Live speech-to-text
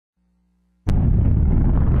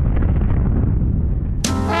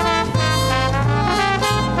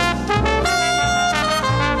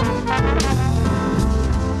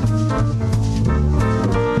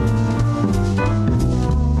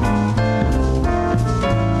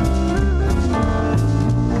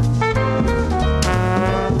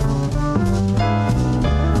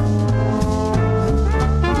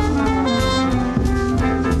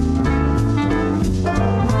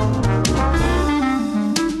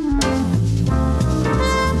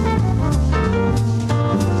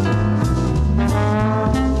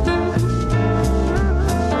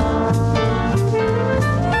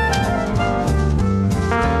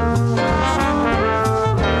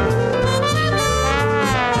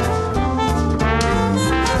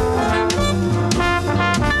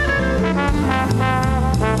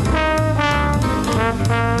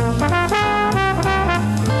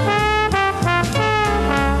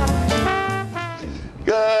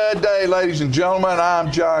Good day, ladies and gentlemen.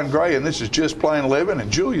 I'm John Gray, and this is Just Plain Living,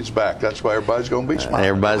 and Julia's back. That's why everybody's going to be smiling.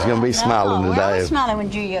 Everybody's going to be smiling We're today. all smiling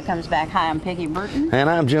when Julia comes back. Hi, I'm Peggy Burton. And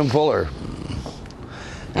I'm Jim Fuller.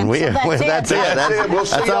 And so that's it. That's it. We'll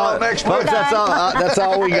see y'all next week. Folks, that's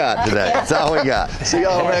all we got today. That's all we got. See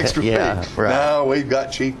y'all next week. Yeah, right. Now we've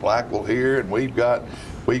got Chief Blackwell here, and we've got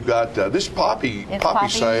this poppy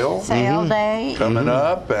sale day coming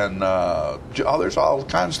up, and there's all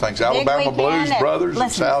kinds of things. Alabama Blues Brothers and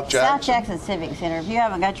South Jackson. South Jackson Civic Center. If you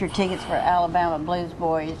haven't got your tickets for Alabama Blues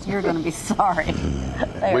Boys, you're going to be sorry.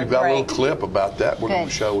 We've got a little clip about that we're going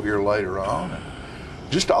to show here later on. And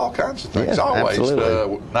just all kinds of things. Yes, always.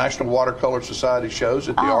 absolutely. National Watercolor Society shows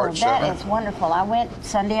at the Art Center. That is wonderful. I went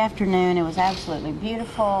Sunday afternoon. It was absolutely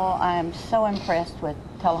beautiful. I am so impressed with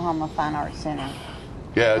Tullahoma Fine Arts Center.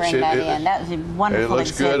 Yeah, that was a wonderful It looks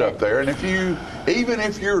exhibit. good up there. And even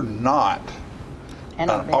if you're not an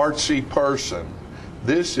artsy person,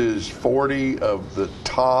 this is 40 of the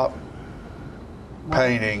top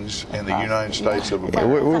paintings in the United States of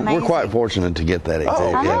America. We're quite fortunate to get that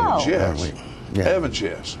exhibit. Oh, heavens, yes. Yeah. Heavens,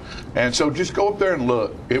 yes. And so just go up there and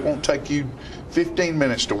look. It won't take you 15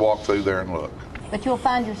 minutes to walk through there and look. But you'll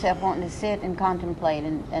find yourself wanting to sit and contemplate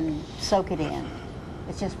and soak it in.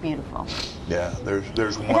 It's just beautiful. Yeah,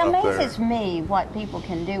 there's one up there. It amazes me what people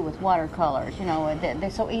can do with watercolors. You know, they're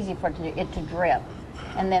so easy for it to drip.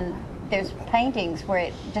 And then there's paintings where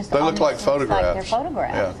it just they look like photographs. Like they're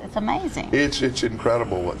photographs. Yeah. It's amazing. It's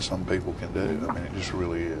incredible what some people can do. I mean, it just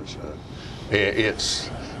really is.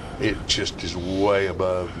 It just is way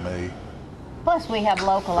above me. Plus, we have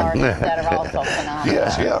local artists that are also phenomenal.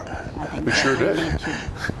 Yes, yeah. We sure do.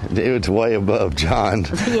 It's way above John.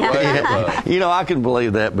 Yeah. Way above. You know, I can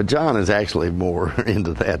believe that, but John is actually more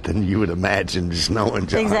into that than you would imagine, just knowing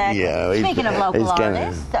John. Exactly. Yeah, Speaking of local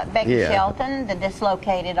artists, Becky Shelton, the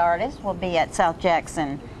dislocated artist, will be at South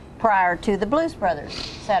Jackson prior to the Blues Brothers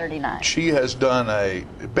Saturday night. She has done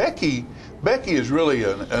Becky is really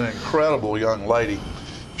an incredible young lady.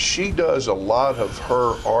 She does a lot of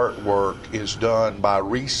her artwork is done by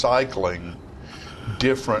recycling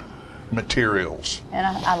different materials. And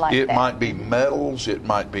I like it that. It might be metals, it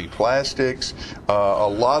might be plastics, a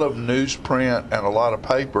lot of newsprint and a lot of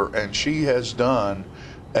paper. And she has done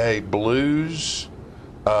a blues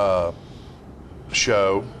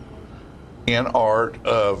show in art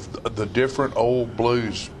of the different old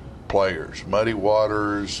blues players, Muddy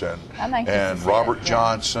Waters and Robert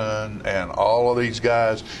Johnson and all of these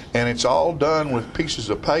guys, and it's all done with pieces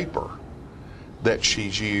of paper that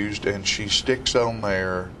she's used, and she sticks on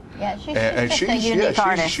there. Yeah, she's a unique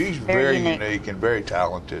artist. She's very unique and very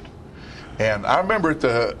talented. And I remember at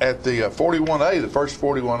the 41A, the first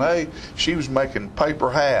 41A, she was making paper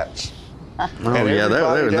hats. Oh, yeah, they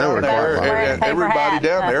were everybody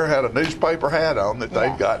down there had a newspaper hat on that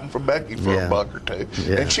they'd gotten from Becky for a buck or two.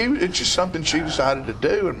 Yeah. And it's just something she decided to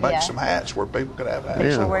do and make some hats where people could have hats.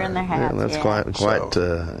 People wearing their hats. Yeah, that's quite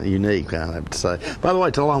unique, I have to say. By the way,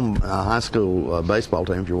 Tullahoma High School baseball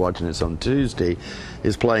team, if you're watching this on Tuesday,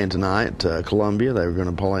 is playing tonight. Columbia, they were going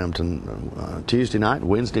to play them Tuesday night,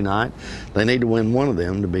 Wednesday night. They need to win one of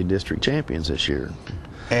them to be district champions this year.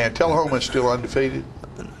 And Tullahoma is still undefeated?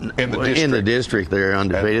 In the district, they're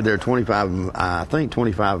undefeated. They're 25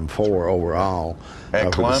 and 4 overall. And for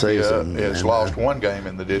the Columbia season. has lost one game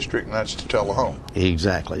in the district, and that's to Tullahoma.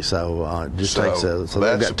 Exactly. So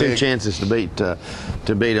they've got two chances to beat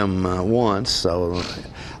them once. So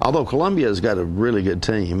although Columbia's got a really good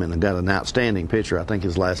team and got an outstanding pitcher, I think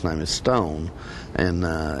his last name is Stone, and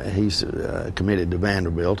he's committed to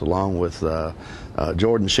Vanderbilt along with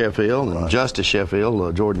Jordan Sheffield and Justice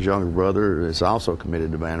Sheffield. Jordan's younger brother is also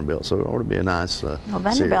committed to Vanderbilt, so it ought to be a nice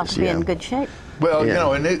Vanderbilt will be in good shape. Well, you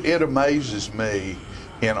know, and it amazes me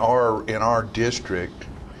in our district.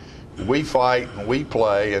 We fight and we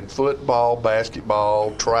play, and football,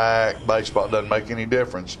 basketball, track, baseball, doesn't make any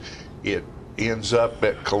difference. It ends up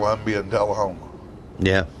at Columbia and Tullahoma.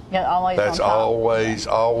 Yeah. Yeah, always. That's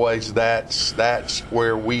always that's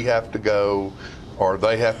where we have to go, or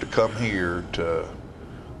they have to come here to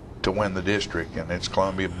win the district, and it's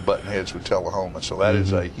Columbia button heads with Tullahoma. So that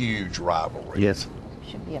is a huge rivalry. Yes.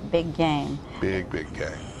 Should be a big game. Big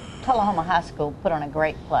game. Tullahoma High School put on a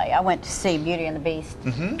great play. I went to see Beauty and the Beast.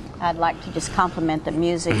 I'd like to just compliment the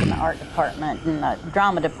music and the art department and the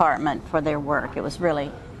drama department for their work. It was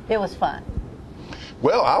fun.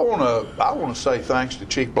 Well, I want to say thanks to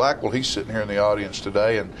Chief Blackwell. He's sitting here in the audience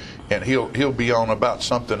today, and he'll be on about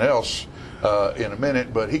something else in a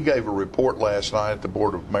minute. But he gave a report last night at the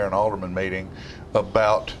Board of Mayor and Alderman meeting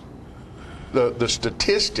about the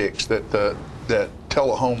statistics that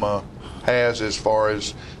Tullahoma has as far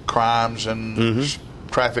as crimes and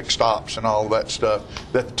traffic stops and all of that stuff.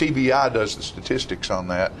 That the TBI does the statistics on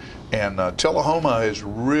that. And Tullahoma is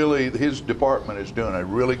really, his department is doing a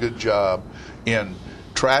really good job in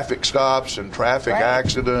traffic stops and traffic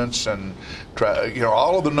accidents, and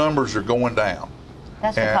all of the numbers are going down.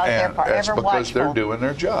 That's because they're doing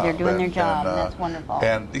their job. They're doing their job, and that's wonderful.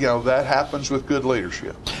 And that happens with good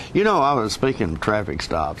leadership. I was speaking of traffic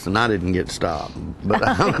stops, and I didn't get stopped, but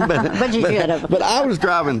but you should have. But I was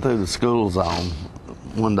driving through the school zone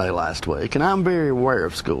one day last week, and I'm very aware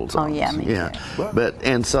of school zones. Oh yeah, me too.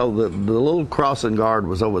 And so the little crossing guard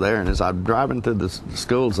was over there, and as I'm driving through the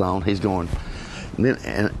school zone, he's going.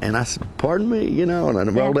 And I said, "Pardon me," and I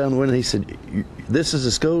rolled down the window. He said, "This is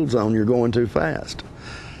a school zone. You're going too fast."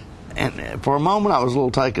 And for a moment, I was a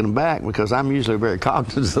little taken aback because I'm usually very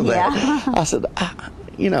cognizant of that. Yeah. I said,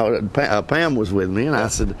 Pam was with me, and I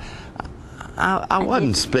said, I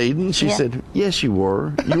wasn't speeding. She said, "Yes, you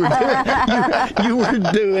were. You were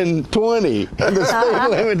doing 20, and the speed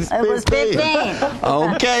limit is 15. It was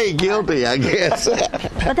 15. Okay, guilty, I guess."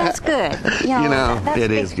 But that's good.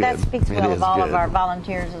 It is good. That speaks well of all of our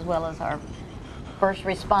volunteers as well as our first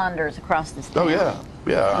responders across the state. Oh yeah.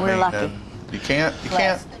 We're lucky. You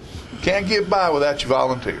can't get by without your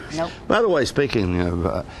volunteers. Nope. By the way, speaking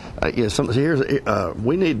of,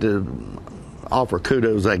 we need to offer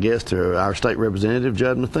kudos, I guess, to our state representative,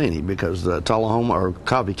 Judd Matheny, because Tullahoma, or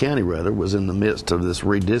Coffee County rather, was in the midst of this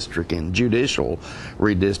redistricting, judicial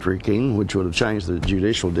redistricting, which would have changed the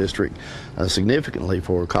judicial district significantly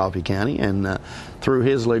for Coffee County, and through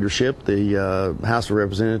his leadership, the House of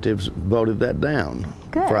Representatives voted that down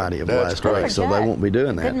Friday of last week, so they won't be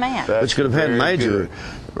doing that. Good man. Which could have had major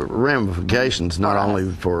ramifications, not only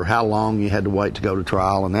for how long you had to wait to go to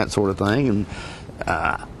trial and that sort of thing, and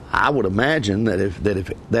I would imagine that if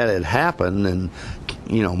that had happened and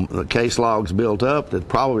the case logs built up, that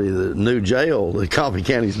probably the new jail that Coffee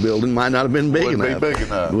County's building might not have been big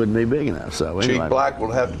enough. Wouldn't be big enough. So anyway. Chief Black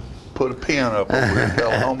will have to put a pin up over in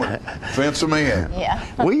Tullahoma and fence them in. Yeah.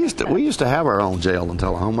 We used to have our own jail in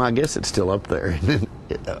Tullahoma. I guess it's still up there.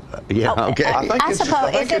 Okay. I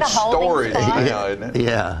suppose is it a holding cell now, isn't it?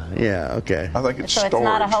 Yeah. Okay. I think it's so storage. It's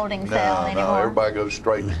not a holding cell anymore. No, everybody goes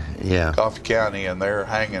straight to Coffee County, and they're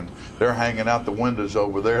hanging out the windows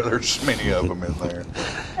over there. There's so many of them in there.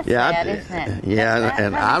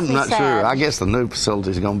 And I'm not sure. I guess the new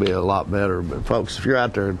facility is going to be a lot better. But folks, if you're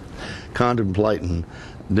out there contemplating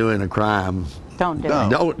doing a crime, don't do it.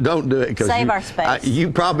 Don't do it, because save our space. You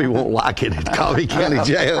probably won't like it at Coffee County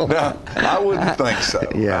Jail. No, I wouldn't think so.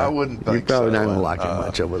 I wouldn't think so. You're probably not going to like it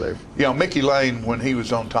much over there. Mickey Lane, when he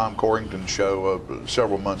was on Tom Corrington's show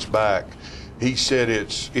several months back, he said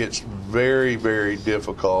it's very, very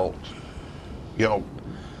difficult,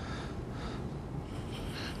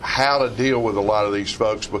 how to deal with a lot of these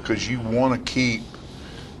folks, because you want to keep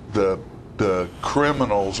the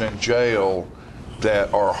criminals in jail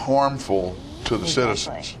that are harmful to the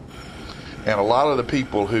citizens. And a lot of the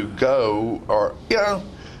people who go are,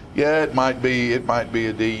 it might be a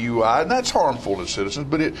DUI, and that's harmful to citizens,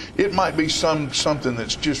 but it might be something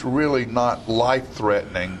that's just really not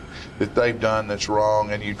life-threatening that they've done that's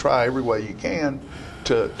wrong, and you try every way you can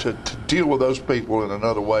to deal with those people in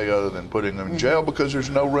another way other than putting them in jail, because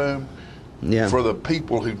there's no room for the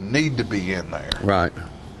people who need to be in there. Right.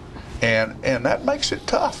 And that makes it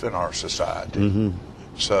tough in our society. Mm-hmm.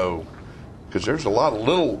 So, because there's a lot of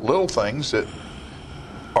little things that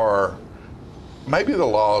are, maybe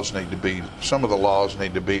some of the laws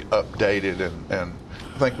need to be updated, and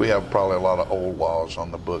I think we have probably a lot of old laws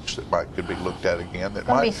on the books that could be looked at again that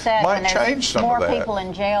might change some of that. More people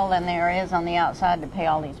in jail than there is on the outside to pay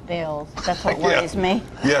all these bills. That's what worries me.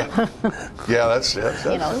 Yeah, that's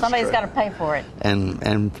somebody's got to pay for it.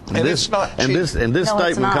 And it's not cheap. This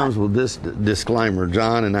statement comes with this disclaimer: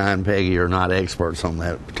 John and I and Peggy are not experts on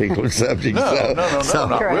that particular subject. No,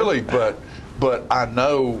 not really. But I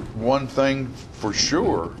know one thing for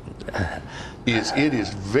sure. It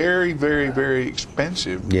is very, very, very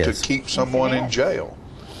expensive to keep someone in jail,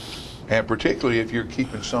 and particularly if you're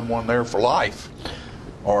keeping someone there for life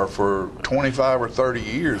or for 25 or 30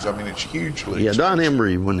 years. I mean, it's hugely expensive. Don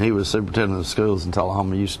Emery, when he was superintendent of schools in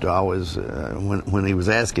Tullahoma, used to always, when he was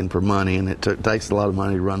asking for money, and it takes a lot of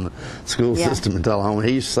money to run the school system in Tullahoma,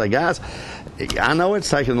 he used to say, "Guys, I know it's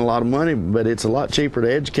taking a lot of money, but it's a lot cheaper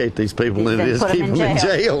to educate these people than it is to keep them in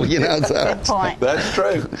jail." Good point. That's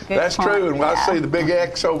true. That's true. And I see the big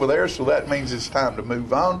X over there, so that means it's time to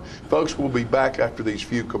move on. Folks, we'll be back after these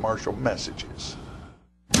few commercial messages.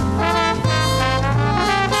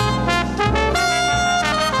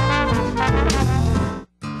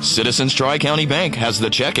 Citizens Tri-County Bank has the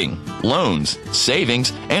checking, loans,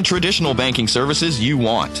 savings, and traditional banking services you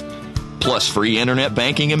want. Plus free internet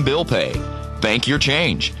banking and bill pay, bank your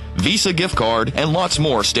change, Visa gift card, and lots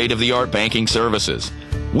more state-of-the-art banking services.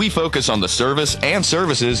 We focus on the service and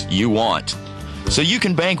services you want. So you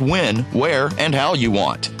can bank when, where, and how you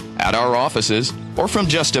want. At our offices or from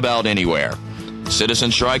just about anywhere.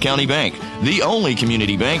 Citizens Tri-County Bank, the only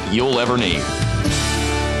community bank you'll ever need.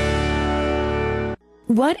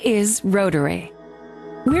 What is Rotary?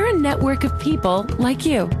 We're a network of people like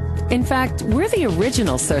you. In fact, we're the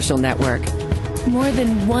original social network. More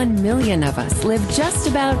than 1 million of us live just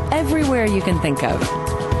about everywhere you can think of.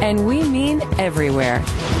 And we mean everywhere.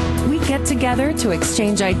 We get together to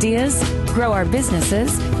exchange ideas, grow our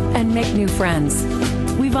businesses, and make new friends.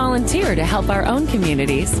 We volunteer to help our own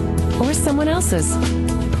communities or someone else's.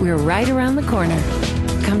 We're right around the corner.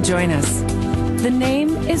 Come join us. The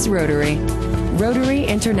name is Rotary. Rotary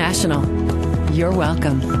International. You're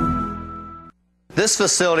welcome. This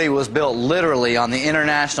facility was built literally on the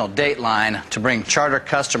international date line to bring Charter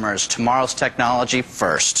customers tomorrow's technology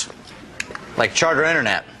first. Like Charter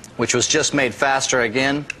Internet, which was just made faster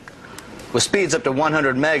again. With speeds up to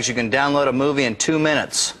 100 megs, you can download a movie in 2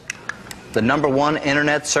 minutes. The #1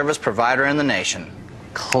 internet service provider in the nation.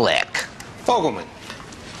 Click. Fogelman,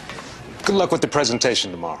 good luck with the presentation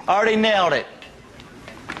tomorrow. Already nailed it.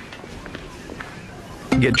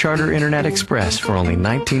 Get Charter Internet Express for only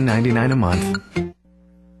 $19.99 a month.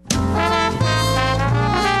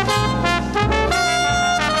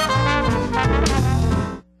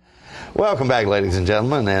 Welcome back, ladies and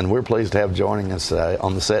gentlemen, and we're pleased to have joining us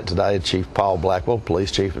on the set today Chief Paul Blackwell,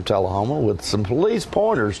 Police Chief of Tullahoma, with some police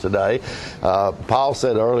pointers today. Paul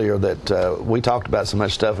said earlier that we talked about so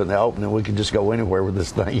much stuff in the opening we could just go anywhere with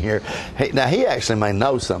this thing here. Now, he actually may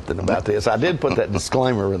know something about this. I did put that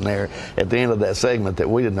disclaimer in there at the end of that segment that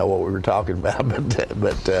we didn't know what we were talking about,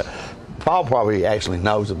 but Paul probably actually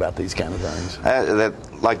knows about these kind of things.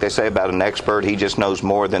 Like they say about an expert, he just knows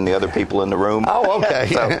more than the other people in the room. Oh, okay.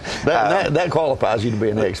 So, that qualifies you to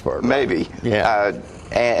be an expert. Right? Maybe. Yeah.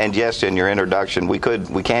 And yes, in your introduction, we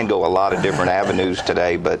can go a lot of different avenues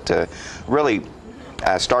today, but really,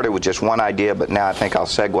 I started with just one idea, but now I think I'll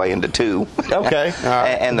segue into two. Okay. All right.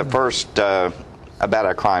 And the first about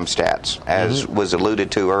our crime stats. As was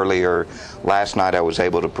alluded to earlier, last night I was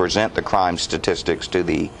able to present the crime statistics to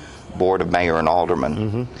the Board of Mayor and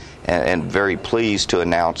Aldermen, and very pleased to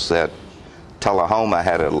announce that Tullahoma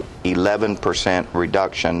had an 11%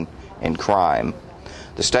 reduction in crime.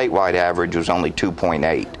 The statewide average was only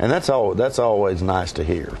 2.8. And that's always nice to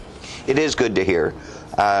hear. It is good to hear,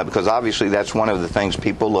 because obviously that's one of the things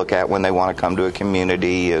people look at when they want to come to a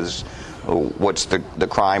community is what's the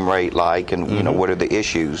crime rate like, and you know, what are the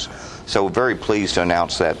issues. So very pleased to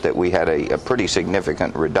announce that we had a pretty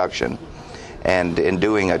significant reduction. And in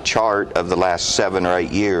doing a chart of the last 7 or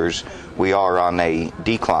 8 years, we are on a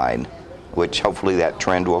decline, which hopefully that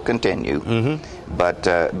trend will continue. But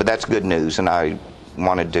that's good news, and I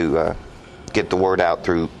wanted to get the word out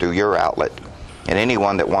through your outlet. And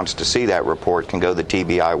anyone that wants to see that report can go to the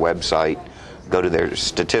TBI website, go to their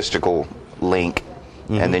statistical link,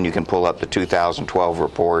 and then you can pull up the 2012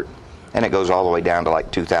 report, and it goes all the way down to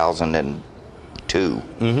like 2002.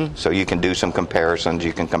 So you can do some comparisons.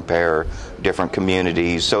 You can compare different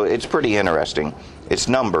communities. So it's pretty interesting. It's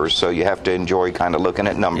numbers, so you have to enjoy kind of looking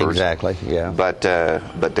at numbers. Exactly. Yeah. But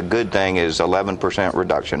the good thing is 11%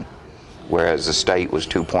 reduction, whereas the state was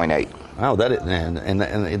 2.8. Oh,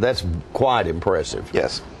 and that's quite impressive.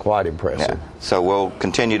 Yes. Quite impressive. Yeah. So we'll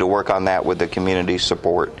continue to work on that with the community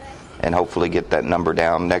support, and hopefully get that number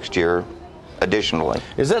down next year. Additionally,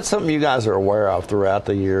 is that something you guys are aware of throughout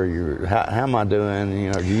the year? How am I doing?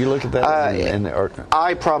 You know, do you look at that?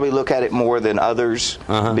 I probably look at it more than others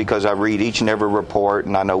because I read each and every report,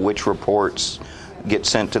 and I know which reports get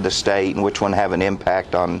sent to the state and which one have an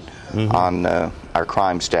impact on our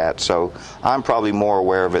crime stats. So I'm probably more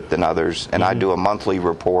aware of it than others, and I do a monthly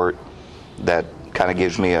report that kind of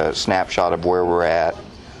gives me a snapshot of where we're at,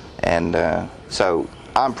 and so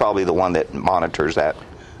I'm probably the one that monitors that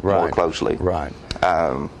more closely. Right.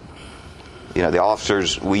 You know, the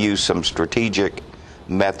officers, we use some strategic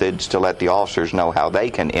methods to let the officers know how they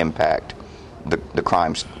can impact the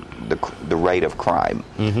crimes, the rate of crime.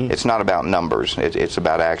 It's not about numbers. It's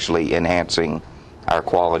about actually enhancing our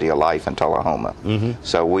quality of life in Tullahoma.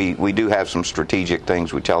 So we do have some strategic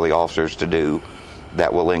things we tell the officers to do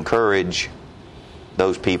that will encourage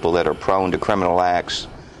those people that are prone to criminal acts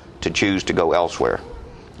to choose to go elsewhere.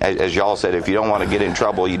 As y'all said, if you don't want to get in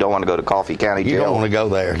trouble, you don't want to go to Coffee County Jail. You don't want to go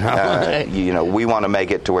there. You know, we want to make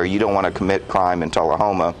it to where you don't want to commit crime in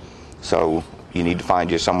Tullahoma. So you need to find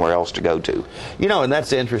you somewhere else to go to. You know, and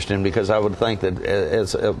that's interesting because I would think that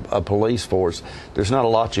as a police force, there's not a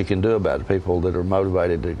lot you can do about people that are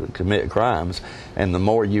motivated to commit crimes. And the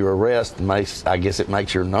more you arrest, I guess it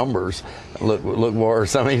makes your numbers look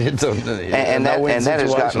worse. I mean, it's that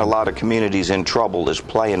has gotten a lot of communities in trouble, is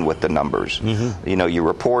playing with the numbers. Mm-hmm. You know, you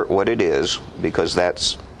report what it is because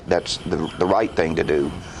that's the right thing to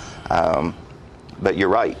do. But you're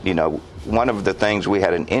right. You know, one of the things we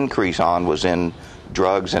had an increase on was in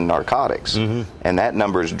drugs and narcotics, mm-hmm. and that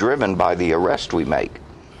number is driven by the arrest we make.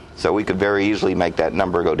 So we could very easily make that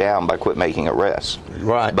number go down by quit making arrests.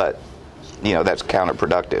 Right. But you know, that's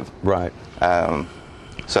counterproductive. Right.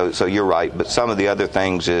 So you're right. But some of the other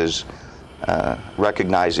things is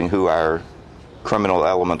recognizing who our criminal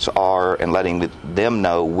elements are and letting them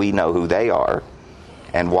know we know who they are,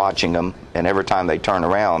 and watching them. And every time they turn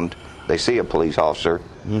around, they see a police officer,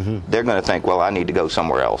 mm-hmm. they're going to think, well, I need to go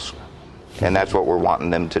somewhere else. And that's what we're wanting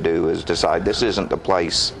them to do, is decide this isn't the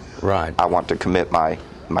place right. I want to commit my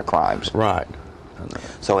crimes. Right.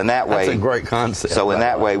 So in that way, that's a great concept. So in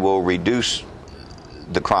that way, we'll reduce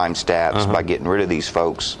the crime stats uh-huh. by getting rid of these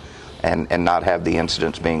folks and not have the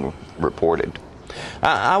incidents being reported.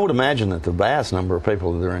 I would imagine that the vast number of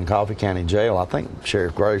people that are in Coffee County Jail, I think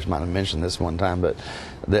Sheriff Graves might have mentioned this one time, but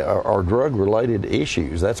there are drug-related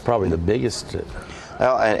issues. That's probably the biggest.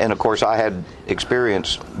 Well, and of course, I had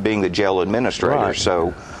experience being the jail administrator, right.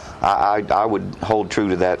 So I would hold true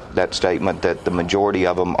to that statement that the majority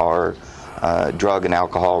of them are drug and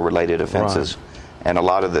alcohol-related offenses, right. And a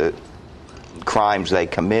lot of the crimes they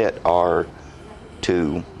commit are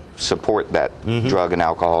to support that mm-hmm. drug and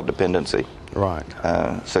alcohol dependency. Right.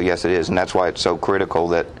 So yes, it is, and that's why it's so critical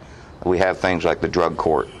that we have things like the drug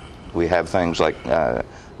court. We have things like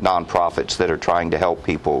nonprofits that are trying to help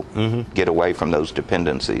people mm-hmm. get away from those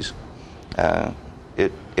dependencies.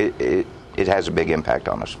 It has a big impact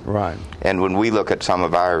on us. Right. And when we look at some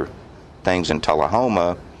of our things in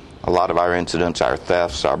Tullahoma, a lot of our incidents, our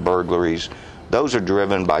thefts, our burglaries, those are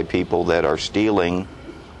driven by people that are stealing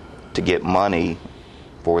to get money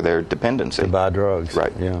for their dependency. To buy drugs.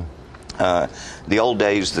 Right. Yeah. The old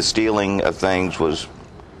days, the stealing of things was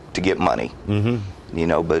to get money, mm-hmm. you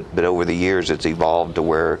know, but over the years it's evolved to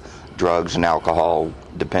where drugs and alcohol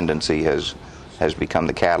dependency has become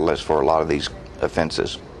the catalyst for a lot of these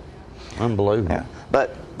offenses. Unbelievable. Yeah.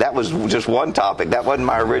 But that was just one topic. That wasn't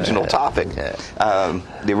my original topic.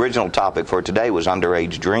 The original topic for today was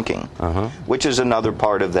underage drinking, uh-huh. which is another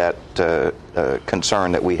part of that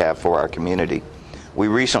concern that we have for our community. We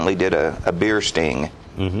recently did a beer sting,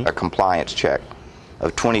 mm-hmm. a compliance check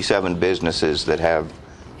of 27 businesses that have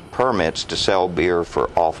permits to sell beer for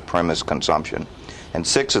off-premise consumption. And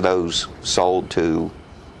 6 of those sold to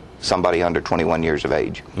somebody under 21 years of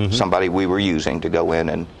age, mm-hmm. somebody we were using to go in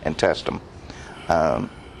and test them.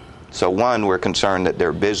 So one, we're concerned that there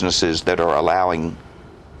are businesses that are allowing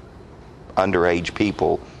underage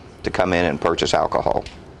people to come in and purchase alcohol.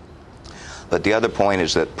 But the other point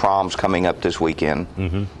is that prom's coming up this weekend.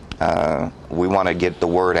 Mm-hmm. We want to get the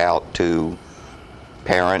word out to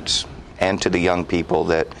parents and to the young people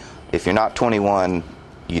that if you're not 21,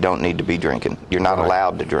 you don't need to be drinking. You're not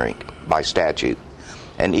allowed to drink by statute.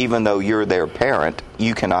 And even though you're their parent,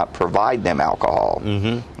 you cannot provide them alcohol.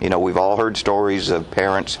 Mm-hmm. You know, we've all heard stories of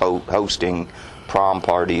parents hosting prom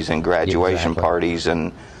parties and graduation parties,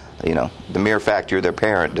 and you know, the mere fact you're their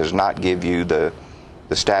parent does not give you the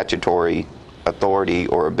statutory authority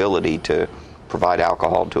or ability to provide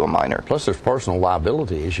alcohol to a minor. Plus, there's personal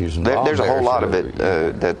liability issues involved. There's a whole lot of it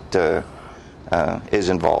that is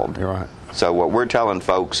involved. You're right. So what we're telling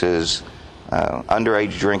folks is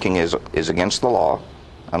underage drinking is against the law.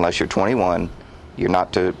 Unless you're 21, you're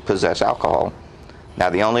not to possess alcohol. Now,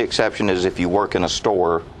 the only exception is if you work in a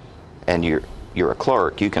store and you're a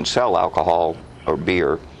clerk, you can sell alcohol or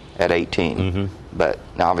beer at 18. Mm-hmm. But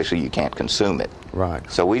obviously you can't consume it. Right.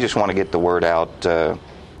 So we just want to get the word out.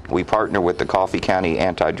 We partner with the Coffee County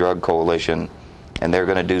Anti-Drug Coalition, and they're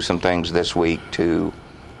going to do some things this week to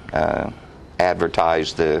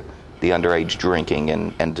advertise the underage drinking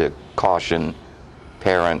and to caution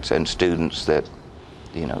parents and students that,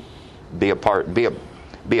 you know, be a parent.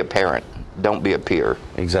 Don't be a peer.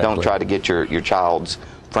 Exactly. Don't try to get your child's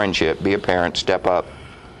friendship. Be a parent. Step up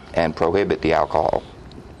and prohibit the alcohol.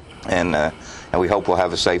 And we hope we'll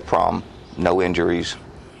have a safe prom, no injuries,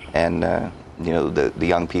 and you know, the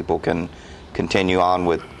young people can continue on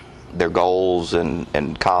with their goals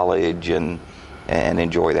and college and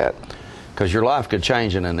enjoy that. Because your life could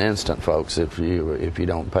change in an instant, folks, if you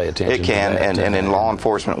don't pay attention. It can, to that. and in law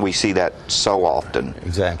enforcement, we see that so often.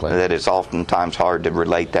 Exactly. That it's oftentimes hard to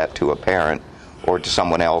relate that to a parent or to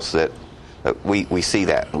someone else that we see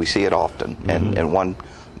that. We see it often. And one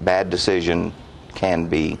bad decision can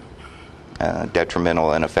be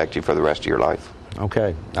detrimental and affect you for the rest of your life.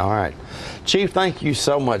 Okay. All right. Chief, thank you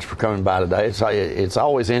so much for coming by today. It's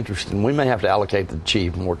always interesting. We may have to allocate the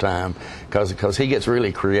chief more time because he gets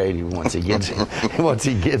really creative once he gets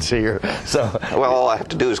here. So well, all I have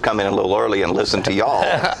to do is come in a little early and listen to y'all.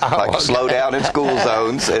 Slow down in school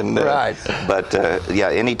zones. And right. But yeah,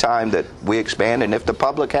 anytime that we expand, and if the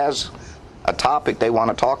public has a topic they want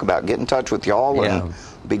to talk about, get in touch with y'all and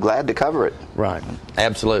be glad to cover it. Right,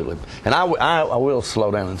 absolutely. And I will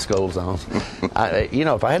slow down in school zones.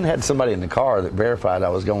 If I hadn't had somebody in the car that verified I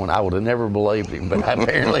was going, I would have never believed him, but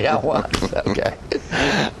apparently I was. Okay.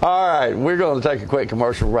 All right, we're going to take a quick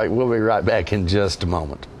commercial break. We'll be right back in just a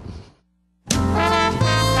moment.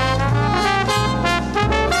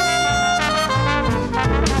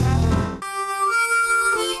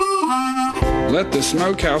 Let the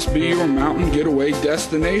Smokehouse be your mountain getaway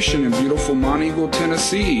destination in beautiful Monteagle,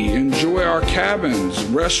 Tennessee. Enjoy our cabins,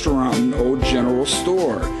 restaurant, and old general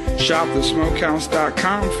store. Shop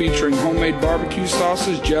thesmokehouse.com featuring homemade barbecue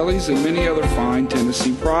sauces, jellies, and many other fine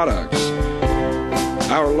Tennessee products.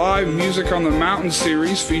 Our live Music on the Mountain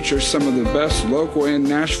series features some of the best local and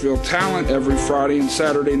Nashville talent every Friday and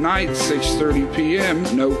Saturday night, 6:30 p.m.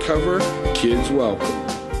 No cover, kids welcome.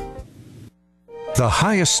 The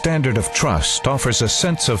highest standard of trust offers a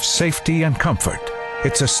sense of safety and comfort.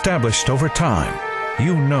 It's established over time.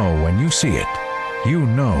 You know when you see it. You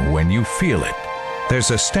know when you feel it.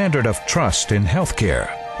 There's a standard of trust in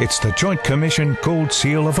healthcare. It's the Joint Commission Gold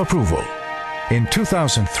Seal of Approval. In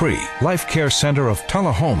 2003, Life Care Center of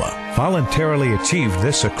Tullahoma voluntarily achieved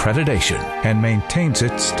this accreditation and maintains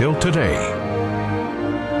it still today.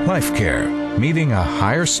 Life Care, meeting a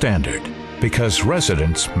higher standard because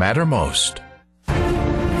residents matter most.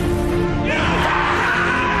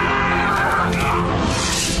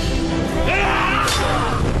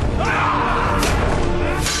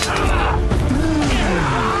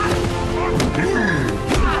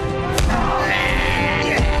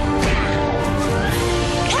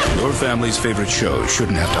 Family's favorite show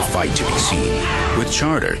shouldn't have to fight to be seen. With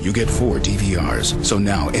Charter, you get 4 DVRs, so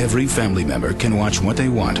now every family member can watch what they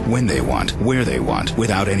want, when they want, where they want,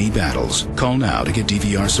 without any battles. Call now to get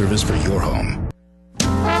DVR service for your home.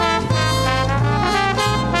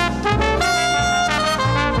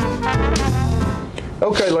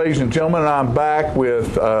 Okay, ladies and gentlemen, I'm back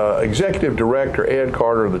with Executive Director Ed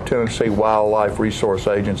Carter of the Tennessee Wildlife Resource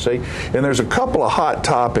Agency, and there's a couple of hot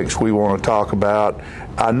topics we want to talk about.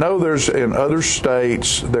 I know there's in other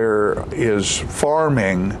states there is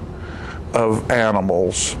farming of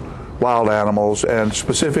animals, wild animals, and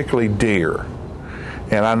specifically deer.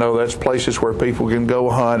 And I know that's places where people can go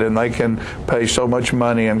hunt and they can pay so much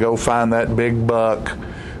money and go find that big buck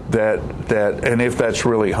that and if that's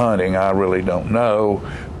really hunting, I really don't know,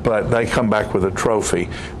 but they come back with a trophy.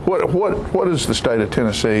 What is the state of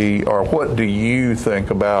Tennessee, or what do you think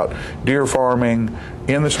about deer farming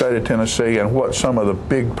in the state of Tennessee, and what some of the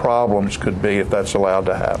big problems could be if that's allowed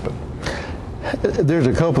to happen? There's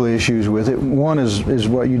a couple of issues with it. One is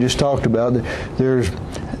what you just talked about. There's,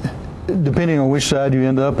 depending on which side you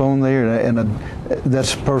end up on there, and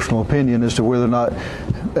that's personal opinion as to whether or not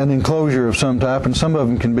an enclosure of some type, and some of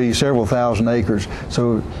them can be several thousand acres,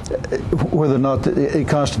 so whether or not it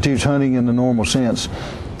constitutes hunting in the normal sense.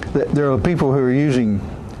 There are people who are using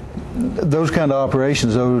those kind of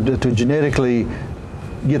operations, though, to genetically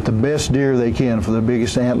get the best deer they can for the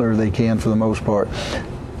biggest antler they can for the most part.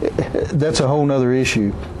 That's a whole other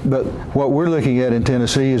issue. But what we're looking at in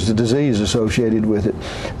Tennessee is the disease associated with it.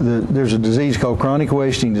 There's a disease called chronic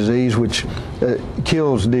wasting disease, which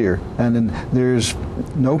kills deer, and then there's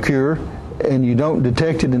no cure, and you don't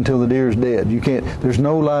detect it until the deer is dead. You can't. There's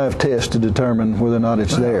no live test to determine whether or not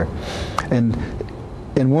it's there, and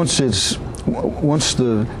once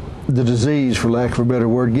the disease, for lack of a better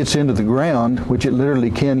word, gets into the ground, which it literally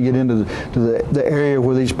can get into the area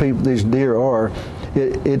where these deer are,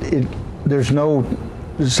 there's no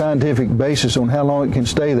scientific basis on how long it can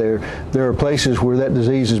stay there. There are places where that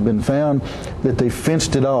disease has been found that they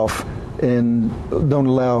fenced it off and don't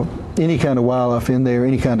allow any kind of wildlife in there,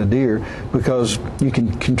 any kind of deer, because you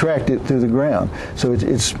can contract it through the ground. So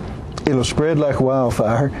it'll spread like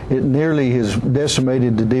wildfire. It nearly has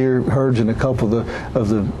decimated the deer herds in a couple of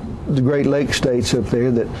the Great Lakes states up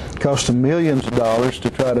there that cost them millions of dollars to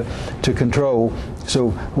try to control.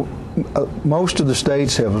 So most of the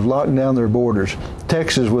states have locked down their borders.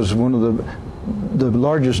 Texas was one of the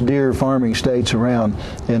largest deer farming states around,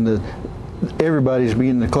 and everybody's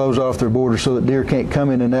beginning to close off their borders so that deer can't come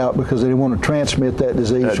in and out because they want to transmit that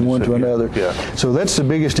disease from one to another. Yeah. So that's the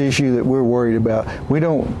biggest issue that we're worried about. We're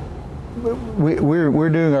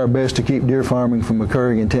doing our best to keep deer farming from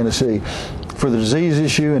occurring in Tennessee for the disease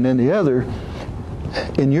issue, and then the other,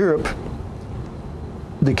 in Europe,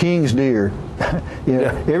 the king's deer.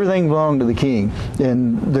 Everything belonged to the king,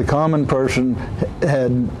 and the common person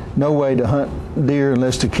had no way to hunt deer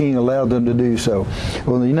unless the king allowed them to do so.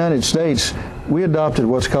 Well, in the United States, we adopted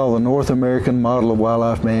what's called the North American model of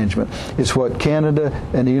wildlife management. It's what Canada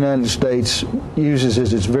and the United States uses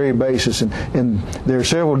as its very basis, and there are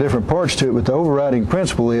several different parts to it, but the overriding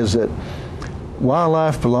principle is that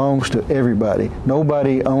wildlife belongs to everybody.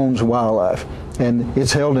 Nobody owns wildlife, and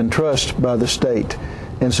it's held in trust by the state.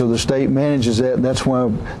 And so the state manages that, and that's why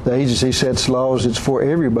the agency sets laws. It's for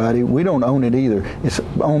everybody. We don't own it either. It's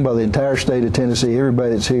owned by the entire state of Tennessee,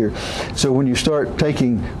 everybody that's here. So when you start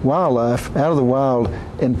taking wildlife out of the wild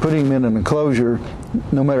and putting them in an enclosure,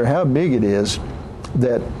 no matter how big it is,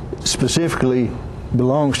 that specifically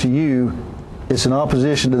belongs to you, it's in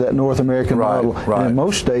opposition to that North American model. Right. And in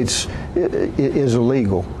most states, it is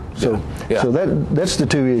illegal. So, so that's the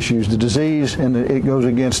two issues: the disease, and it goes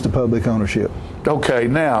against the public ownership. Okay,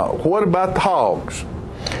 now what about the hogs?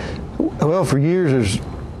 Well, for years there's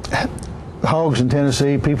hogs in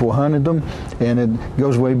Tennessee. People hunted them, and it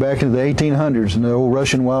goes way back into the 1800s. And the old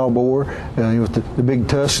Russian wild boar with the big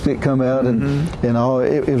tusks that come out, and all.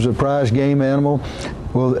 It was a prized game animal.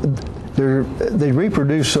 Well, they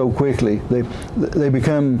reproduce so quickly. They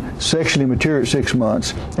become sexually mature at 6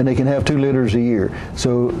 months, and they can have 2 litters a year.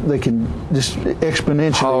 So they can just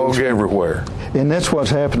exponentially hog everywhere. And that's what's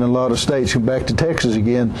happened in a lot of states. Back to Texas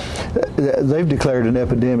again, they've declared an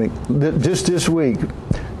epidemic. Just this week,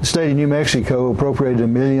 the state of New Mexico appropriated $1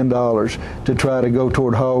 million to try to go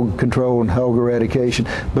toward hog control and hog eradication.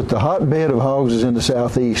 But the hotbed of hogs is in the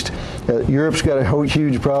southeast. Europe's got a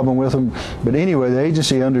huge problem with them. But anyway, the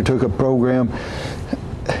agency undertook a program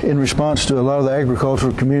in response to a lot of the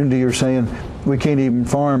agricultural community are saying, we can't even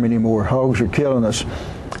farm anymore. Hogs are killing us.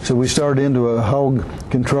 So we started into a hog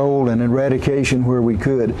control and eradication where we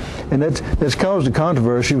could. And that's caused a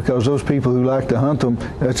controversy because those people who like to hunt them,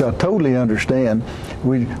 which I totally understand,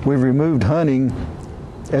 we've removed hunting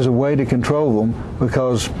as a way to control them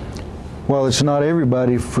because while it's not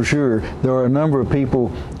everybody for sure, there are a number of people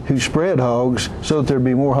who spread hogs so that there'd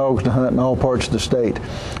be more hogs to hunt in all parts of the state.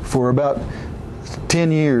 For about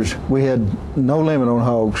 10 years, we had no limit on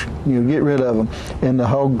hogs. Get rid of them. And the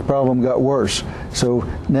hog problem got worse. So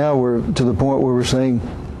now we're to the point where we're saying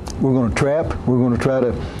we're going to trap. We're going to try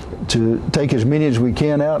to take as many as we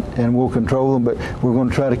can out, and we'll control them. But we're going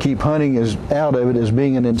to try to keep hunting out of it as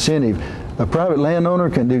being an incentive. A private landowner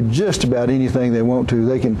can do just about anything they want to.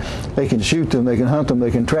 They can shoot them, they can hunt them, they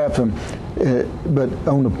can trap them. But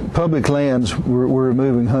on the public lands, we're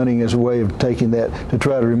removing hunting as a way of taking that to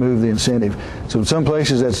try to remove the incentive. So in some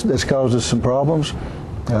places that's caused us some problems.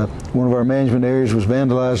 One of our management areas was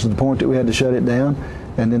vandalized to the point that we had to shut it down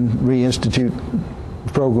and then reinstitute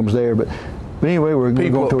programs there. But anyway, we're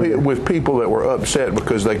going toward with people that were upset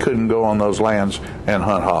because they couldn't go on those lands and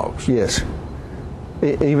hunt hogs. Yes.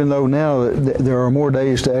 Even though now there are more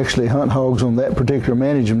days to actually hunt hogs on that particular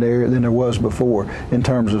management area than there was before in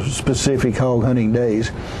terms of specific hog hunting days.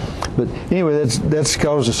 But anyway, that's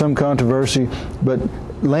caused some controversy. But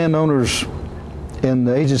landowners and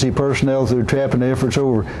the agency personnel through trapping efforts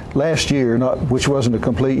over last year, which wasn't a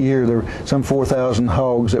complete year, there were some 4,000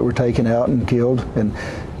 hogs that were taken out and killed. And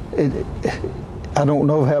I don't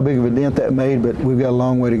know how big of a dent that made, but we've got a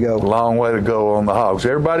long way to go. Long way to go on the hogs.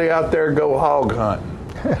 Everybody out there go hog hunting.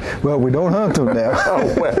 Well, we don't hunt them now.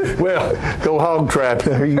 well, go hog trapping.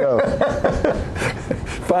 There you go.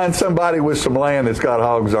 Find somebody with some land that's got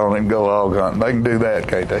hogs on it and go hog hunting. They can do that,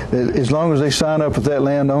 can't they? As long as they sign up with that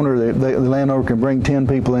landowner, the landowner can bring 10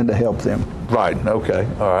 people in to help them. Right. Okay.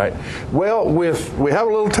 All right. Well, we have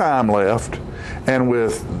a little time left, and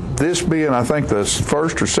with this being, I think, the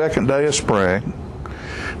first or second day of spring,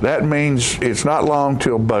 that means it's not long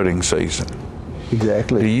till boating season.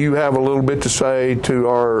 Exactly. Do you have a little bit to say to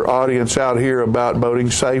our audience out here about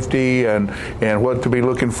boating safety and what to be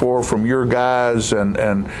looking for from your guys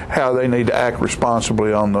and how they need to act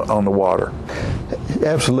responsibly on the water?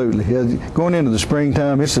 Absolutely. Going into the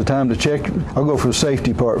springtime, it's the time to check. I'll go for the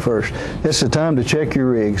safety part first. It's the time to check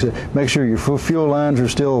your rigs. Make sure your fuel lines are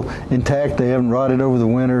still intact. They haven't rotted over the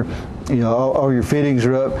winter. all your fittings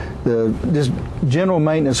are up. Just general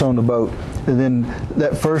maintenance on the boat. And then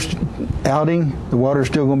that first outing, the water's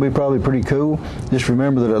still going to be probably pretty cool. Just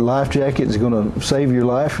remember that a life jacket is going to save your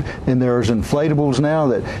life. And there's inflatables now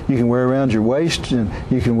that you can wear around your waist and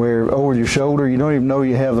you can wear over your shoulder. You don't even know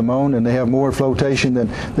you have them on, and they have more flotation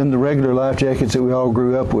than the regular life jackets that we all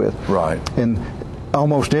grew up with. Right. And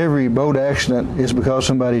almost every boat accident is because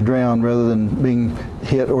somebody drowned rather than being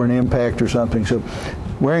hit or an impact or something. So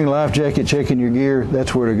wearing a life jacket, checking your gear,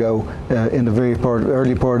 that's where to go in the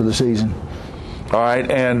early part of the season. All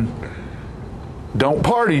right, and don't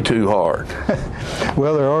party too hard.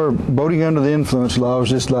 Well, there are boating under the influence laws,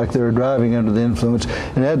 just like there are driving under the influence.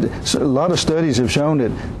 And a lot of studies have shown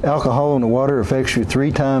that alcohol in the water affects you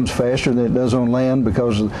 3 times faster than it does on land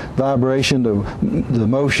because of vibration, the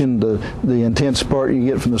motion, the intense spark you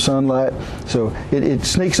get from the sunlight. So it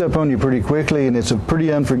sneaks up on you pretty quickly, and it's a pretty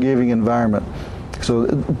unforgiving environment. So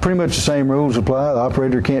pretty much the same rules apply. The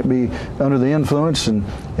operator can't be under the influence, and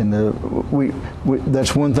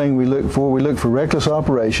that's one thing we look for. We look for reckless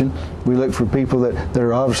operation. We look for people that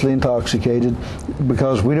are obviously intoxicated,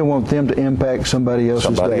 because we don't want them to impact somebody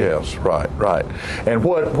else's day. Somebody else, right. And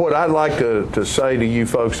what I'd like to say to you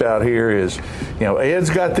folks out here is,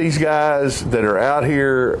 Ed's got these guys that are out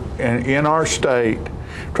here in our state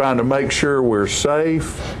trying to make sure we're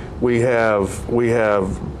safe. We have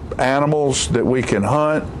animals that we can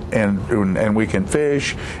hunt and we can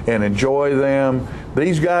fish and enjoy them.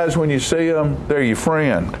 These guys, when you see them, they're your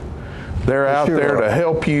friend. They're out there to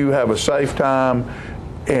help you have a safe time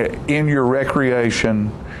in your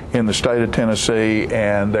recreation in the state of Tennessee,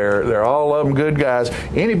 and they're all of them good guys.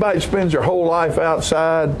 Anybody that spends their whole life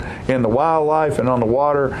outside in the wildlife and on the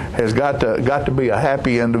water has got to be a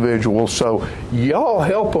happy individual. So y'all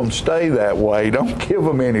help them stay that way. Don't give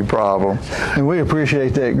them any problems. And we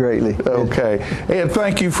appreciate that greatly. Okay. Ed,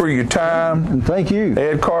 thank you for your time. And thank you.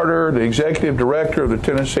 Ed Carter, the Executive Director of the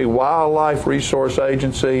Tennessee Wildlife Resource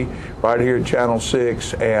Agency, right here at Channel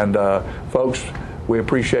 6. And folks, we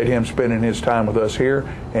appreciate him spending his time with us here,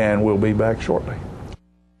 and we'll be back shortly.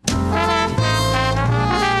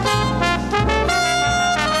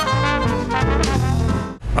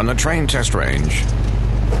 On the train test range,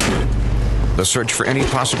 the search for any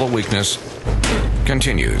possible weakness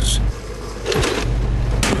continues.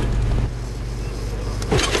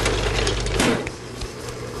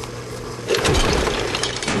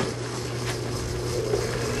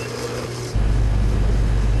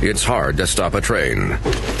 It's hard to stop a train.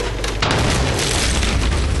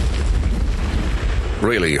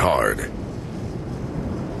 Really hard.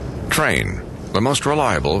 Train, the most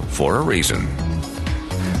reliable for a reason.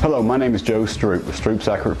 Hello, my name is Joe Stroop with Stroop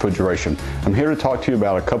Sacker Refrigeration. I'm here to talk to you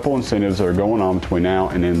about a couple incentives that are going on between now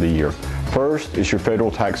and end of the year. First is your federal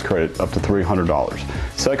tax credit up to $300.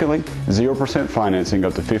 Secondly, 0% financing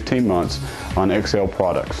up to 15 months on XL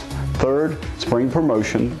products. Third, spring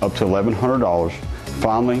promotion up to $1,100.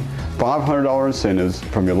 Finally, $500 incentives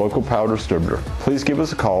from your local power distributor. Please give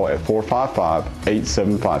us a call at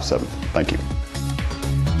 455-8757. Thank you.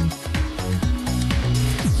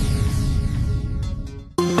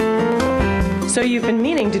 So you've been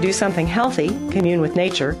meaning to do something healthy, commune with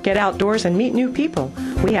nature, get outdoors, and meet new people.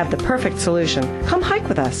 We have the perfect solution. Come hike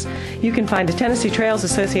with us. You can find a Tennessee Trails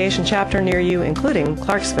Association chapter near you, including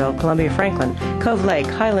Clarksville, Columbia Franklin, Cove Lake,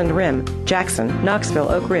 Highland Rim, Jackson, Knoxville,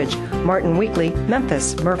 Oak Ridge, Martin Weakley,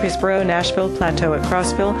 Memphis, Murfreesboro, Nashville, Plateau at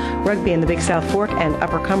Crossville, Rugby in the Big South Fork, and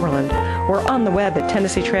Upper Cumberland. We're on the web at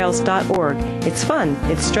TennesseeTrails.org. It's fun,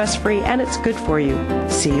 it's stress-free, and it's good for you.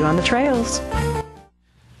 See you on the trails.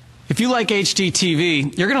 If you like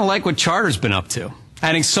HDTV, you're going to like what Charter's been up to.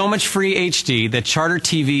 Adding so much free HD that Charter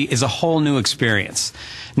TV is a whole new experience.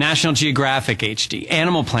 National Geographic HD,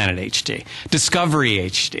 Animal Planet HD, Discovery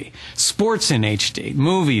HD, sports in HD,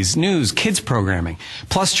 movies, news, kids programming.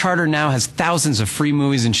 Plus, Charter now has thousands of free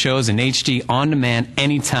movies and shows in HD on demand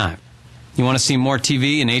anytime. You want to see more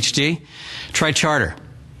TV in HD? Try Charter.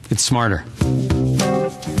 It's smarter.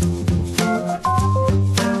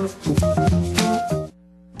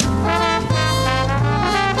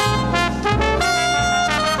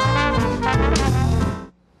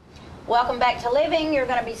 Welcome back to Living. You're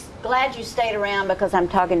going to be glad you stayed around because I'm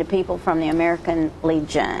talking to people from the American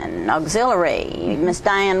Legion Auxiliary. Miss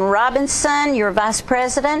Diane Robinson, you're Vice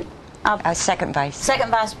President. Second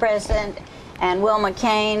Vice President. And Will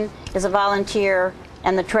McCain is a volunteer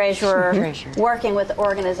and the treasurer. Working with the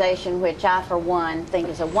organization, which I, for one, think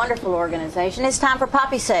is a wonderful organization. It's time for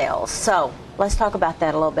poppy sales. So let's talk about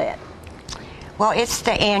that a little bit. Well, it's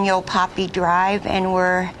the annual poppy drive, and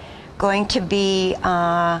we're going to be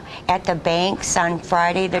at the banks on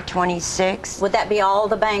Friday the 26th. Would that be all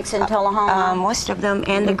the banks in Tullahoma? Most of them,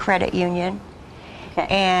 and the credit union. Okay.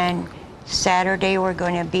 And Saturday we're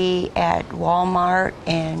going to be at Walmart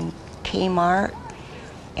and Kmart.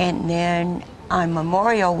 And then on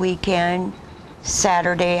Memorial Weekend,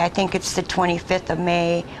 Saturday, I think it's the 25th of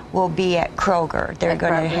May, we'll be at Kroger. They're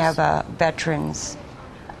going to have a veterans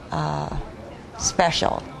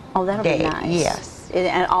special. Oh, that'll day. be nice. Yes.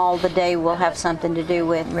 And all the day will have something to do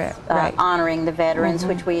with honoring the veterans,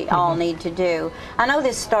 which we all need to do. I know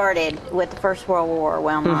this started with the First World War,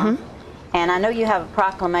 Wilma, and I know you have a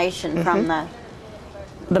proclamation from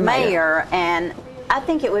the mayor, and I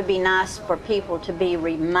think it would be nice for people to be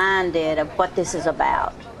reminded of what this is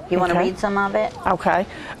about. You want to read some of it? Okay.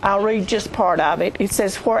 I'll read just part of it. It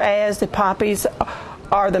says, whereas the poppies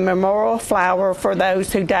are the memorial flower for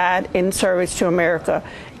those who died in service to America.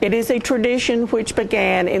 It is a tradition which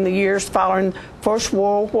began in the years following First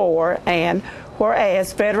World War, and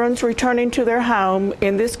whereas veterans returning to their home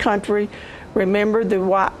in this country remember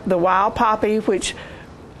the wild poppy which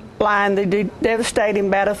lined the devastating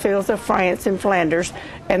battlefields of France and Flanders,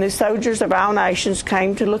 and the soldiers of all nations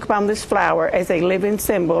came to look upon this flower as a living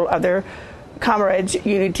symbol of their comrades'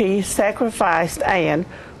 unity, sacrificed, and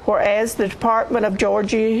whereas the Department of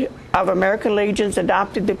Georgia of American Legions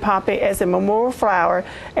adopted the poppy as a memorial flower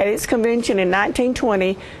at its convention in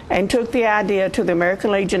 1920 and took the idea to the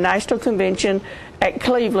American Legion National Convention at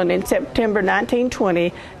Cleveland in September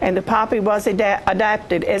 1920, and the poppy was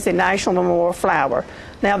adopted as a national memorial flower.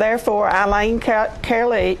 Now, therefore, Eileen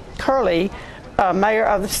Curley, Mayor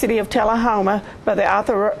of the City of Tullahoma, by the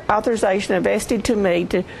authorization invested to me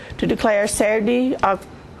to declare Saturday,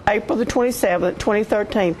 April the 27th,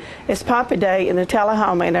 2013, as Poppy Day in the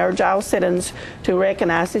Tullahoma, and urge all citizens to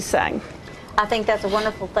recognize the same. I think that's a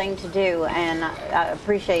wonderful thing to do, and I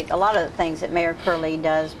appreciate a lot of the things that Mayor Curley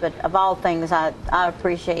does, but of all things, I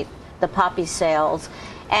appreciate the poppy sales.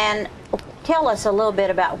 And tell us a little bit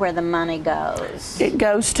about where the money goes. It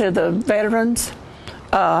goes to the veterans.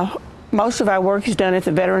 Most of our work is done at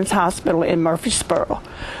the Veterans Hospital in Murfreesboro.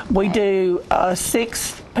 We do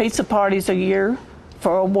 6 pizza parties a year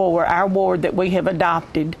for a ward, our ward that we have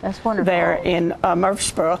adopted. That's wonderful. There in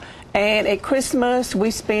Murfreesboro. And at Christmas,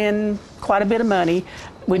 we spend quite a bit of money.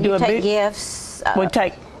 We do take gifts.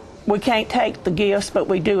 We can't take the gifts, but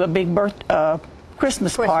we do a big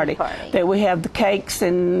Christmas party that we have the cakes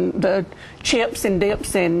and the chips and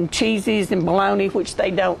dips and cheesies and bologna, which they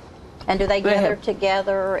don't. And do they gather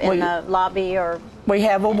together in the lobby, or? We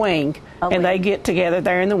have a wing, and they get together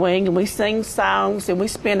there in the wing, and we sing songs, and we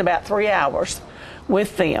spend about 3 hours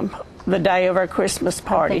with them the day of our Christmas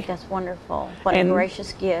party. I think that's wonderful. What a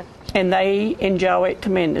gracious gift. And they enjoy it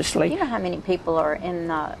tremendously. Do you know how many people are in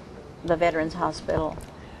the Veterans Hospital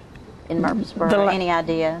in Murfreesboro? Any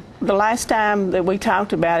idea? The last time that we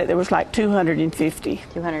talked about it, there was like 250.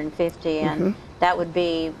 250, and that would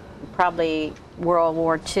be probably World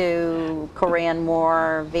War II, Korean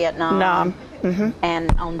War, Vietnam,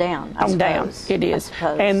 and on down, I suppose. It is.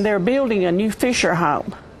 And they're building a new Fisher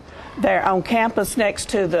home. They're on campus next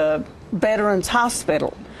to the Veterans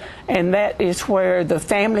Hospital, and that is where the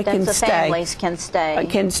family can stay. Families can stay.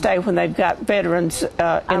 Can stay when they've got veterans in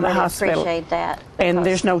the hospital. I appreciate that. And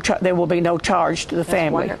there's there will be no charge to the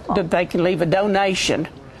family. Wonderful. They can leave a donation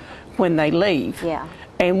when they leave. Yeah.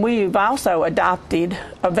 And we've also adopted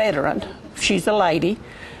a veteran. She's a lady,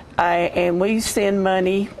 and we send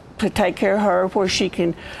money to take care of her, where she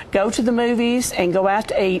can go to the movies and go out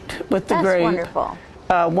to eat with the group. That's wonderful.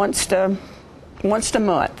 Once a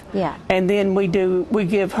month. Yeah. And then we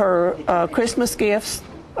give her Christmas gifts,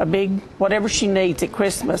 a big whatever she needs at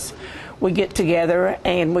Christmas. We get together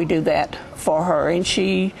and we do that for her, and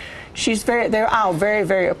they're all very,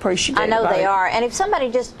 very appreciative. I know they are. And if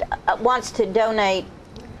somebody just wants to donate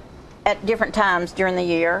at different times during the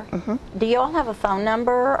year, do you all have a phone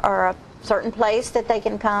number or a certain place that they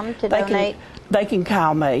can come to donate? They can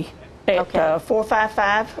call me at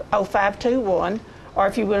 455-0521, or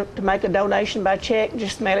if you want to make a donation by check,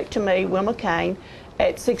 just mail it to me, Wilma Kane,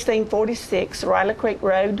 at 1646 Riley Creek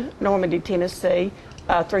Road, Normandy, Tennessee,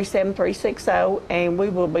 37360, and we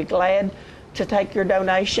will be glad to take your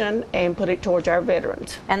donation and put it towards our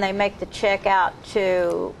veterans. And they make the check out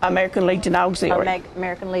to American Legion Auxiliary.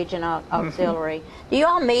 American Legion Auxiliary. Do you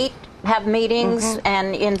all have meetings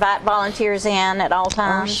and invite volunteers in at all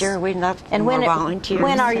times? Oh, sure, we love more volunteers.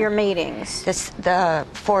 When are your meetings? The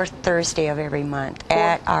fourth Thursday of every month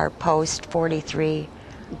at our post 43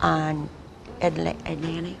 on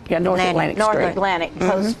Atlantic? Yeah, North Atlantic Street. North Atlantic,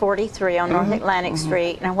 Post 43 on North Atlantic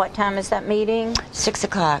Street. Now, what time is that meeting? 6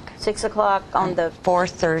 o'clock. 6 o'clock on the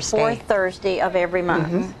fourth Thursday of every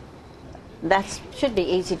month. That should be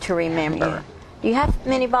easy to remember. Yeah. Do you have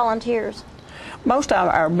many volunteers? Most of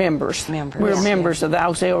our members. We're members of the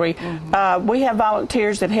auxiliary. We have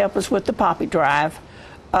volunteers that help us with the poppy drive.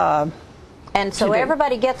 And so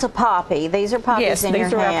everybody gets a poppy. These are poppies in your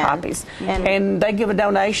hand. Yes, these are our poppies. And they give a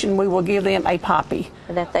donation, we will give them a poppy.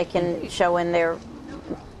 That they can show in their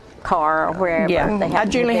car or wherever. Yeah, I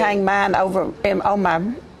generally hang mine over on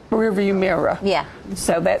my rearview mirror. Yeah.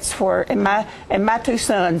 So that's for, and my two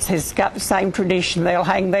sons has got the same tradition. They'll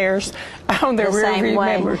hang theirs on their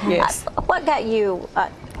rearview mirror. Yes. What got you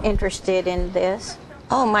interested in this?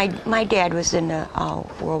 Oh, my dad was in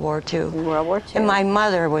World War II. World War II. And my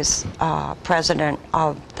mother was president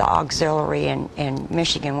of the auxiliary in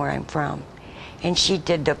Michigan, where I'm from. And she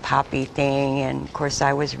did the poppy thing, and of course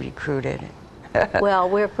I was recruited. Well,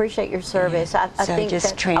 we appreciate your service. I think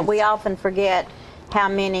that we often forget how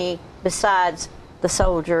many, besides the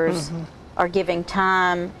soldiers, are giving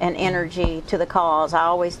time and energy to the cause. I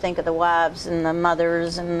always think of the wives and the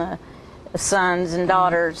mothers and the sons and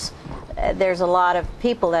daughters. There's a lot of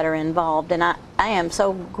people that are involved, and I am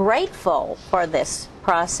so grateful for this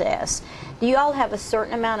process. Do you all have a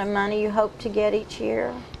certain amount of money you hope to get each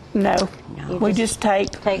year? No. We just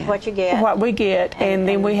take what you get. What we get, and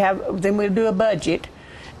then we do a budget,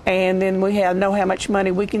 and then we know how much money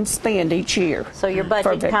we can spend each year. So your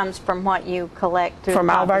budget comes from what you collect through from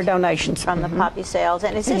all of our donations, from the poppy sales.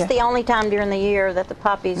 And is this the only time during the year that the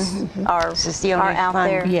poppies are out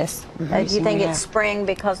there? Yes. Do you think it's spring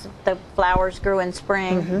because the flowers grew in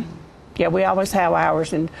spring? Yeah, we always have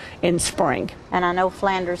ours in spring. And I know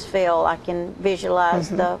Flandersville, I can visualize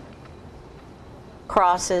the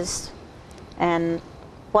crosses and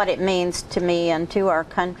what it means to me and to our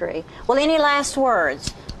country. Well, any last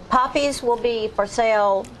words? Poppies will be for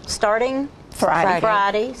sale starting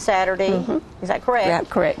Friday, Saturday. Is that correct? Yeah,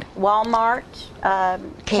 correct. Walmart,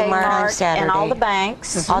 Kmart on Saturday, and all the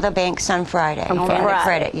banks. All the banks on Friday. On the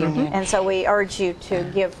credit union. And so we urge you to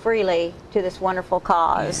give freely to this wonderful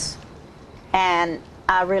cause. And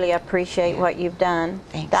I really appreciate what you've done.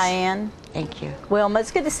 Thanks. Diane. Thank you. Wilma,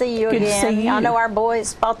 it's good to see you again. Good to see you. I know our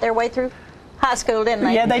boys fought their way through high school, didn't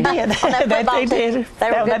they? Yeah, they did. They did.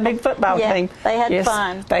 That big football team. They had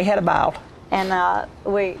fun. They had a ball. And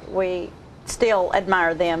we still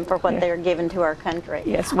admire them for what they're giving to our country.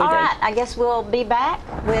 Yes, we All do. right, I guess we'll be back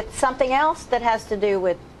with something else that has to do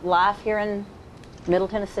with life here in Middle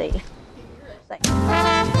Tennessee.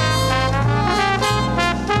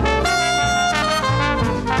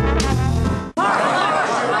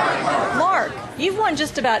 Mark, you've won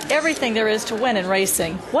just about everything there is to win in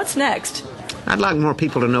racing. What's next? I'd like more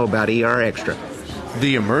people to know about ER Extra.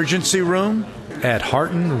 The emergency room at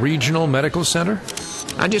Harton Regional Medical Center?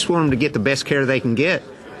 I just want them to get the best care they can get.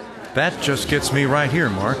 That just gets me right here,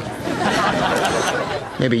 Mark.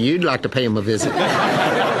 Maybe you'd like to pay them a visit. ER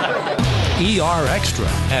Extra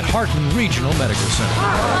at Harton Regional Medical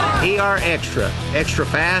Center. ER Extra. Extra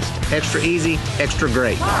fast, extra easy, extra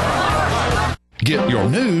great. Get your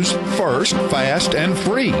news first, fast, and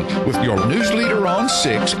free with your news leader on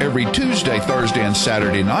 6 every Tuesday, Thursday, and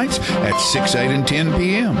Saturday nights at 6, 8, and 10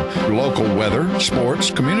 p.m. Local weather, sports,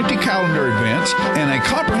 community calendar events, and a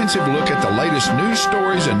comprehensive look at the latest news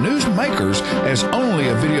stories and news makers as only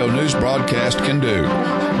a video news broadcast can do.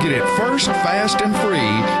 Get it first, fast, and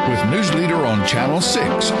free with News Leader on Channel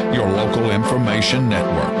 6, your local information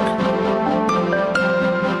network.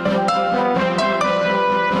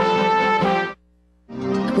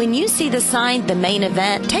 When you see the sign, The Main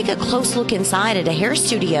Event, take a close look inside at a hair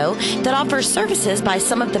studio that offers services by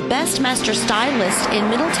some of the best master stylists in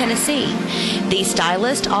Middle Tennessee. These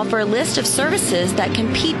stylists offer a list of services that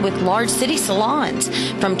compete with large city salons,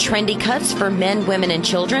 from trendy cuts for men, women, and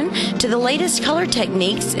children to the latest color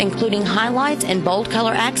techniques, including highlights and bold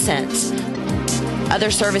color accents. Other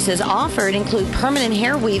services offered include permanent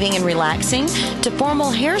hair weaving and relaxing to formal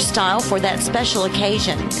hairstyle for that special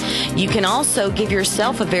occasion. You can also give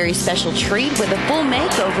yourself a very special treat with a full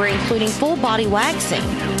makeover, including full body waxing.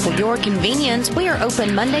 For your convenience, we are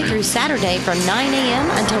open Monday through Saturday from 9 a.m.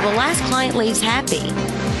 until the last client leaves happy.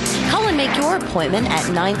 Call and make your appointment at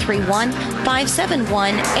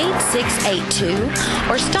 931-571-8682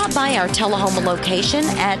 or stop by our Tullahoma location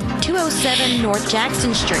at 207 North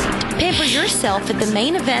Jackson Street. Pamper yourself at The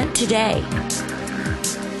Main Event today.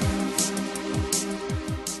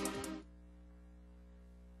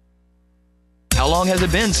 How long has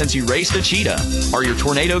it been since you raced a cheetah? Are your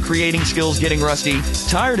tornado creating skills getting rusty?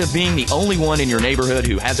 Tired of being the only one in your neighborhood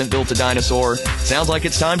who hasn't built a dinosaur? Sounds like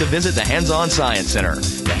it's time to visit the Hands-On Science Center.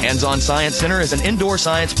 The Hands-On Science Center is an indoor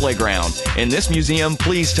science playground. In this museum,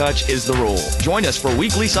 please touch is the rule. Join us for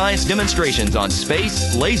weekly science demonstrations on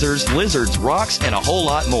space, lasers, lizards, rocks, and a whole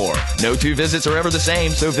lot more. No two visits are ever the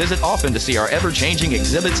same, so visit often to see our ever-changing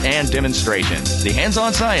exhibits and demonstrations. The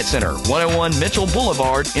Hands-On Science Center, 101 Mitchell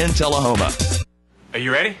Boulevard in Tullahoma. Are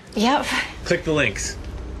you ready? Yep. Click the links.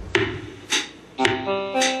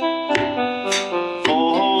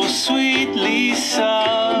 Oh, sweet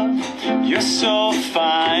Lisa, you're so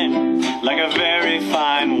fine, like a very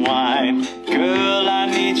fine wine. Girl, I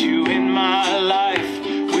need you in my life.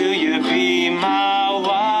 Will you be my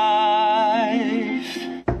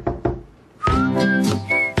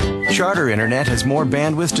wife? Charter Internet has more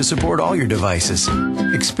bandwidth to support all your devices.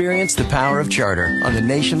 Experience the power of Charter on the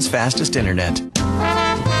nation's fastest internet.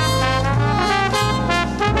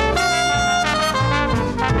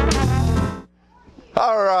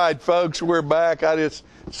 All right, folks, we're back. I just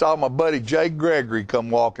saw my buddy Jay Gregory come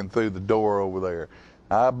walking through the door over there.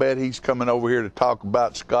 I bet he's coming over here to talk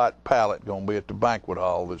about Scott Pallett, going to be at the banquet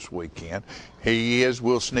hall this weekend. He is.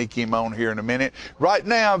 We'll sneak him on here in a minute. Right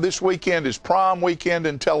now, this weekend is prom weekend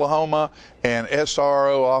in Tullahoma, and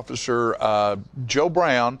SRO officer Joe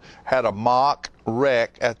Brown had a mock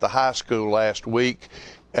wreck at the high school last week.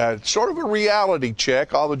 Sort of a reality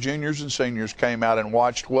check. All the juniors and seniors came out and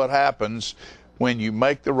watched what happens when you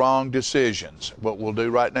make the wrong decisions. What we'll do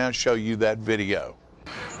right now is show you that video.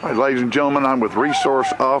 All right, ladies and gentlemen, I'm with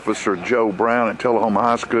Resource Officer Joe Brown at Tullahoma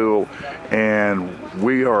High School, and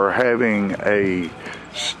we are having a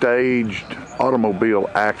staged automobile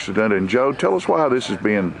accident. And Joe, tell us why this is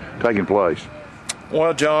taking place.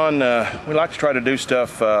 Well, John, we like to try to do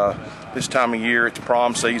stuff this time of year. It's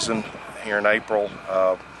prom season here in April.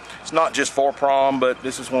 It's not just for prom, but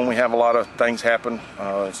this is when we have a lot of things happen.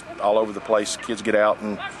 It's all over the place. Kids get out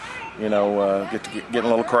and, you know, getting a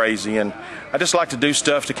little crazy. And I just like to do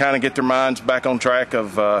stuff to kind of get their minds back on track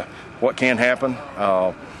of what can happen.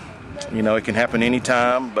 You know, it can happen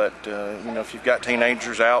anytime, but, you know, if you've got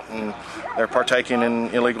teenagers out and they're partaking in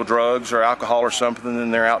illegal drugs or alcohol or something,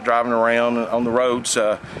 and they're out driving around on the roads,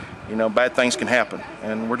 you know, bad things can happen.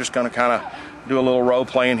 And we're just going to kind of do a little role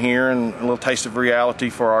playing here and a little taste of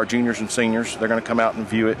reality for our juniors and seniors. They're going to come out and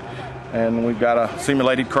view it. And we've got a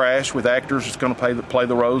simulated crash with actors that's going to play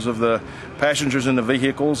the roles of the passengers in the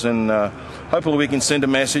vehicles. And hopefully we can send a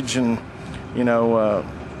message and, you know,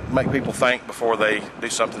 make people think before they do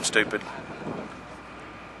something stupid.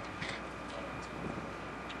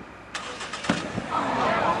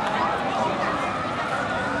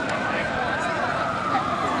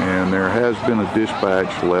 And there has been a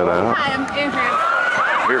dispatch let out. Hi, I'm Andrea.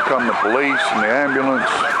 Here come the police and the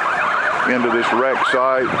ambulance into this wreck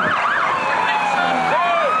site.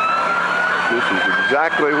 This is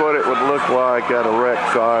exactly what it would look like at a wreck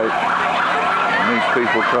site. And these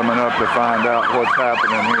people coming up to find out what's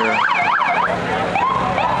happening here.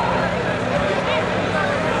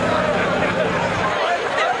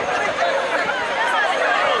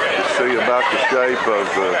 To see about the shape of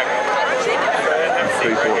the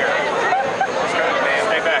people.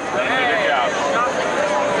 Stay back. Good job.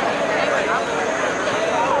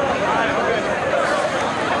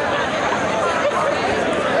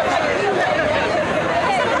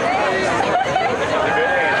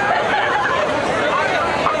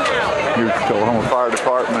 Here's the Tullahoma Fire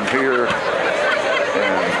Department here,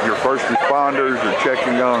 and your first responders are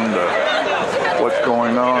checking on what's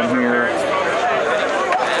going on here.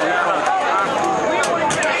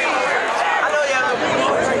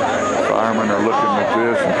 Firemen are looking at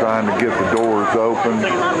this and trying to get the doors open,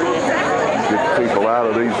 get the people out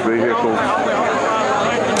of these vehicles.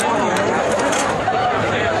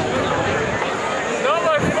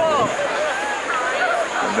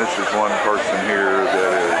 And this is one person here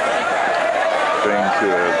that is seen to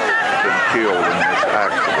have been killed in this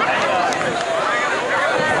accident.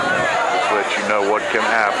 Just let you know what can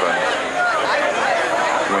happen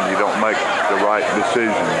when you don't make the right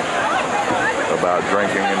decisions about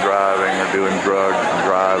drinking and driving or doing drugs and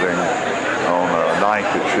driving on a night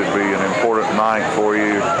that should be an important night for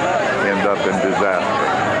you, end up in disaster.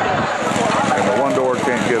 And the one door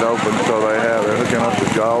can't get open, so they're hooking up the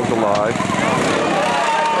jaws of life.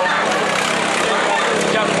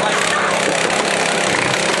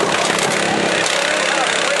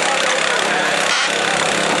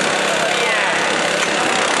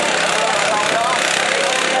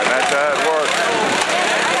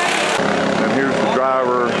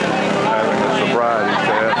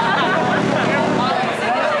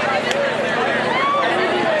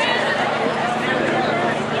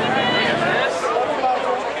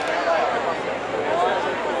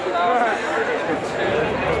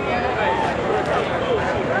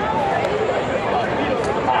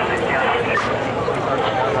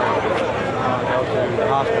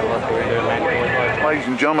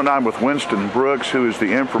 gentlemen, I'm with Winston Brooks, who is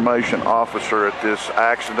the information officer at this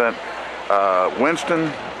accident.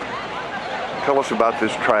 Winston, tell us about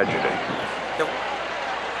this tragedy.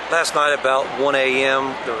 Last night about 1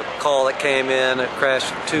 a.m., there was a call that came in. It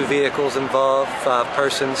crashed 2 vehicles involved, 5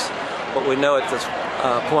 persons. What we know at this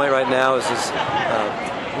point right now is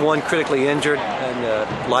 1 critically injured,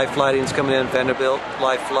 and life flighting's coming in, Vanderbilt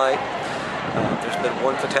Life Flight. There's been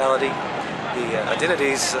 1 fatality. The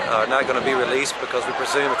identities are not going to be released because we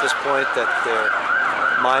presume at this point that they're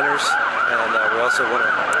minors, and we also want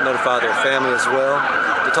to notify their family as well.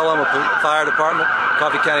 The Tullahoma Fire Department,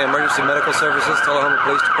 Coffee County Emergency Medical Services, Tullahoma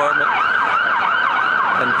Police Department,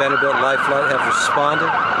 and Vanderbilt Life Flight have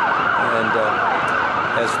responded, and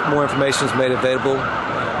as more information is made available,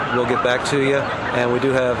 we'll get back to you, and we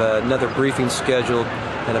do have another briefing scheduled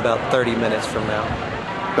in about 30 minutes from now.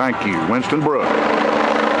 Thank you, Winston Brooks.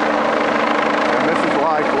 And this is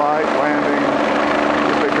Life Flight landing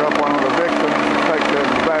to pick up one of the victims and take them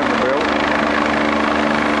to Vanderbilt.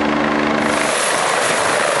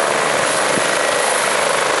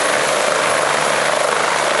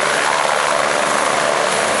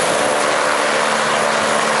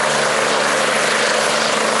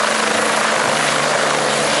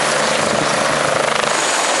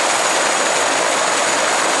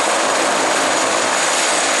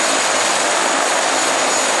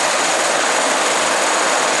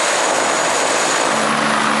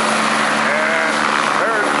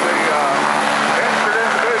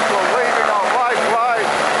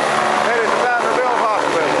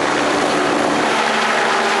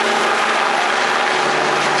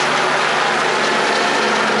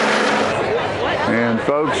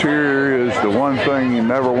 Folks, here is the one thing you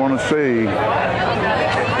never want to see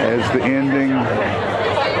as the ending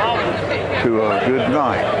to a good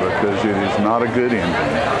night, because it is not a good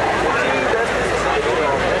ending.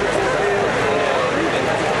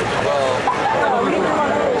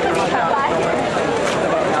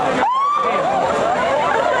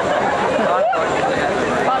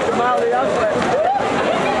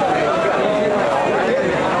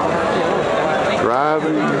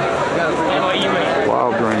 Driving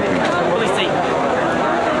while drinking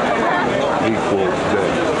equals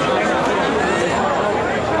death.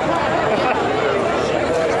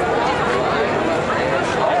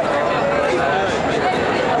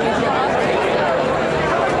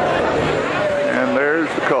 And there's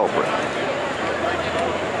the culprit.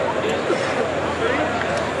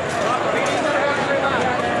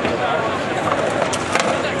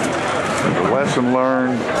 The lesson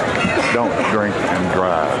learned: don't drink and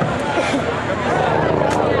drive.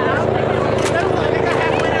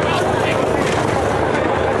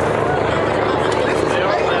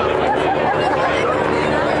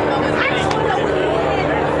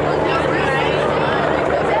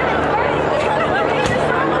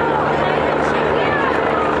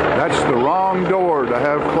 That's the wrong door to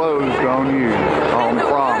have closed on you on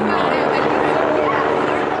prom night.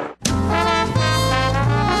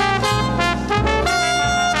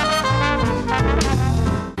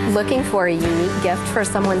 Looking for a unique gift for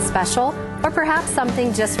someone special, or perhaps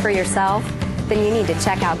something just for yourself? Then you need to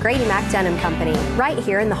check out Grady Mac Denim Company, right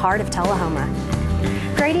here in the heart of Tullahoma.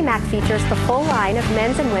 Grady Mac features the full line of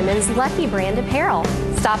men's and women's Lucky brand apparel.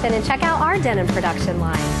 Stop in and check out our denim production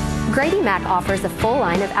line. Grady Mac offers a full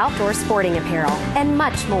line of outdoor sporting apparel and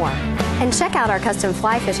much more. And check out our custom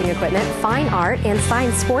fly fishing equipment, fine art, and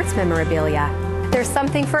signed sports memorabilia. There's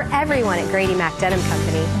something for everyone at Grady Mac Denim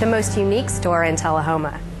Company, the most unique store in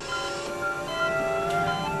Tullahoma.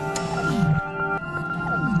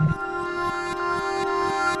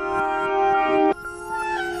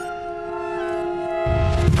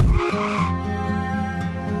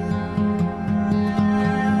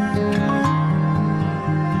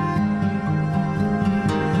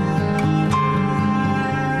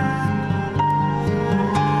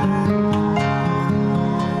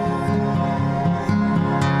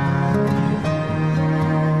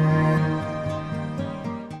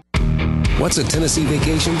 What's a Tennessee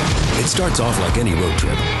vacation? It starts off like any road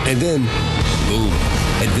trip, and then, boom,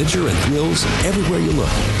 adventure and thrills everywhere you look,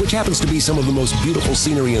 which happens to be some of the most beautiful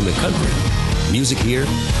scenery in the country. Music here,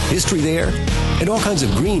 history there, and all kinds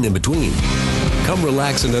of green in between. Come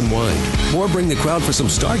relax and unwind, or bring the crowd for some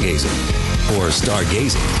stargazing, or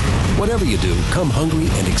stargazing. Whatever you do, come hungry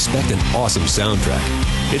and expect an awesome soundtrack.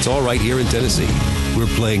 It's all right here in Tennessee.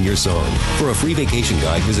 We're playing your song. For a free vacation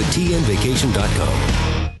guide, visit tnvacation.com.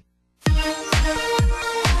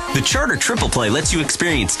 The Charter Triple Play lets you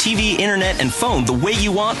experience TV, internet, and phone the way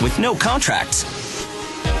you want with no contracts.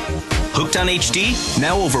 Hooked on HD?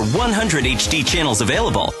 Now over 100 HD channels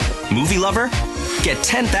available. Movie lover? Get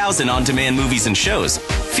 10,000 on-demand movies and shows,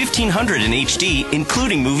 1,500 in HD,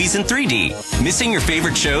 including movies in 3D. Missing your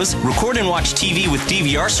favorite shows? Record and watch TV with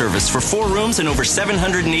DVR service for 4 rooms and over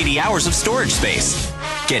 780 hours of storage space.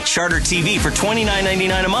 Get Charter TV for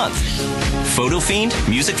 $29.99 a month. Photo Fiend,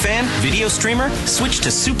 Music Fan, Video Streamer? Switch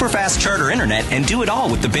to super fast Charter Internet and do it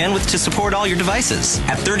all with the bandwidth to support all your devices.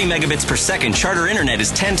 At 30 megabits per second, Charter Internet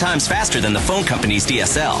is 10 times faster than the phone company's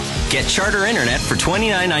DSL. Get Charter Internet for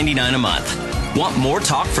 $29.99 a month. Want more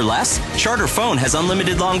talk for less? Charter Phone has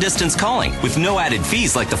unlimited long-distance calling with no added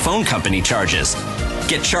fees like the phone company charges.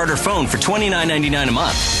 Get Charter Phone for $29.99 a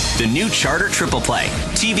month. The new Charter Triple Play.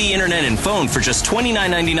 TV, internet, and phone for just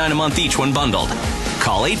 $29.99 a month each when bundled.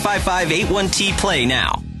 Call 855-81-T-PLAY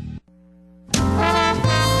now.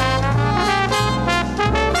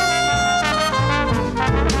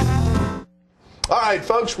 All right,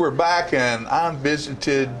 folks, we're back, and I'm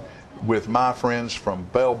visited with my friends from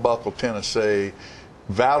Bell Buckle, Tennessee,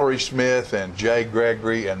 Valerie Smith and Jay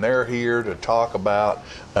Gregory, and they're here to talk about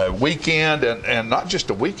a weekend, and not just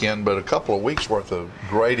a weekend, but a couple of weeks worth of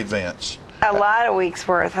great events. A lot of weeks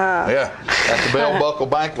worth, huh? Yeah, at the Bell Buckle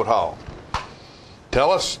Banquet Hall.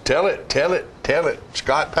 Tell it.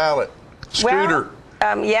 Scott Pallett, Scooter.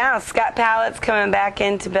 Well, yeah, Scott Pallett's coming back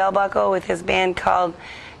into Bell Buckle with his band called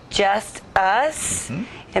Just Us. Mm-hmm.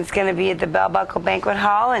 It's going to be at the Bell Buckle Banquet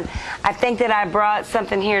Hall, and I think that I brought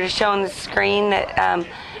something here to show on the screen that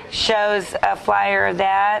shows a flyer of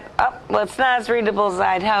that. Oh, well, it's not as readable as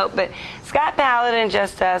I'd hope, but Scott Pallett and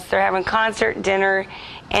Just Us, they're having concert, dinner,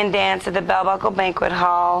 and dance at the Bell Buckle Banquet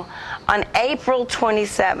Hall on April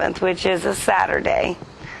 27th, which is a Saturday.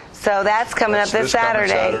 So that's coming up this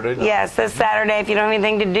Saturday. Yes, this Saturday. If you don't have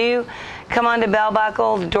anything to do, come on to Bell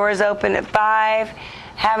Buckle. The doors open at 5.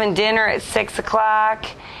 Having dinner at 6 o'clock,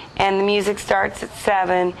 and the music starts at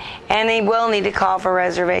 7. And they will need to call for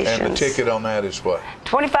reservations. And the ticket on that is what?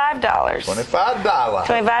 $25.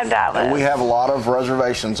 $25. And we have a lot of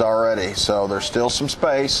reservations already, so there's still some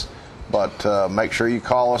space. But make sure you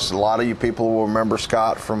call us. A lot of you people will remember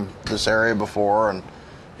Scott from this area before, and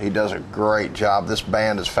he does a great job. This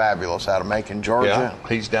band is fabulous out of Macon, Georgia. Yeah,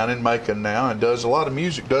 he's down in Macon now and does a lot of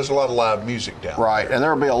music, does a lot of live music down there. Right, and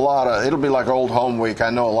there'll be a lot of, it'll be like Old Home Week. I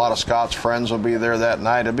know a lot of Scott's friends will be there that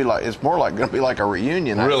night. It'll be like, it's more like going to be like a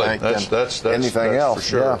reunion, really? I think, that's anything else. For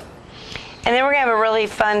sure. Yeah. And then we're going to have a really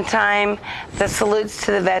fun time, the salutes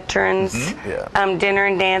to the veterans, dinner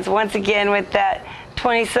and dance. Once again with that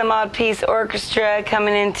 20-some-odd piece orchestra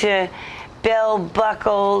coming into Bell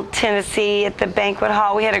Buckle, Tennessee at the banquet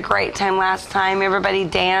hall. We had a great time last time. Everybody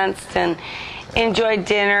danced and enjoyed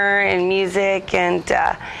dinner and music. And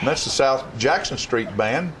that's the South Jackson Street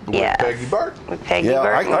Band with Peggy Burton. With Peggy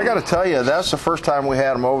Burton. I got to tell you, that's the first time we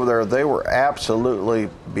had them over there. They were absolutely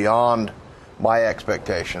beyond my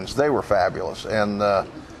expectations. They were fabulous. And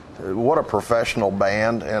what a professional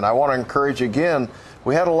band. And I want to encourage again,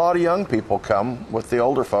 we had a lot of young people come with the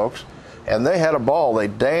older folks. And they had a ball. They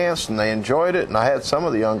danced and they enjoyed it. And I had some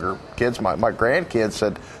of the younger kids, my grandkids,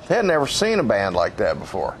 said they had never seen a band like that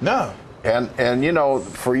before. No. And you know,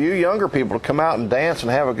 for you younger people to come out and dance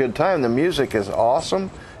and have a good time, the music is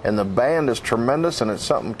awesome and the band is tremendous, and it's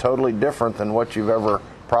something totally different than what you've ever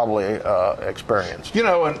probably experienced. You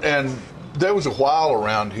know, and there was a while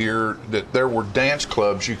around here that there were dance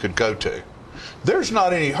clubs you could go to. There's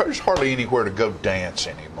hardly anywhere to go dance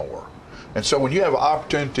anymore. And so when you have an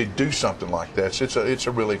opportunity to do something like that, it's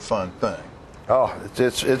a really fun thing. Oh,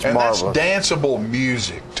 it's and marvelous. And that's danceable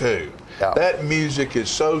music too. Yeah. That music is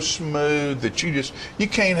so smooth that you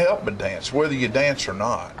can't help but dance, whether you dance or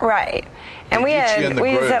not. Right. And we just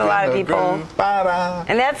had a lot of people.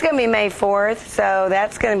 And that's going to be May 4th, so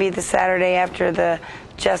that's going to be the Saturday after the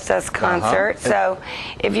Just Us concert. So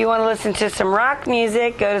if you want to listen to some rock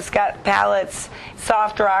music, go to Scott Pallett's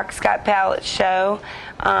Soft Rock Scott Pallett Show.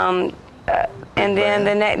 And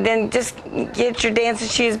then just get your dancing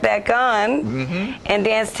shoes back on and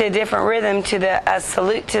dance to a different rhythm to the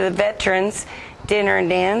salute to the veterans, dinner and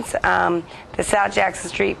dance. The South Jackson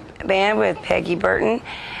Street Band with Peggy Burton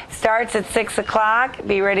starts at 6 o'clock.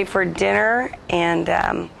 Be ready for dinner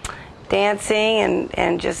and dancing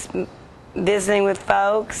and just visiting with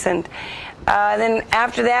folks. And then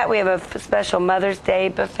after that, we have a special Mother's Day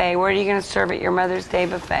buffet. Where are you going to serve at your Mother's Day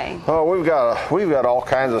buffet? Oh, we've got all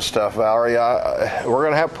kinds of stuff, Valerie. We're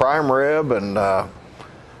going to have prime rib and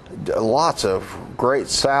lots of great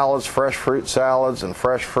salads, fresh fruit salads and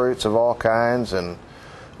fresh fruits of all kinds, and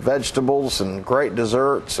vegetables and great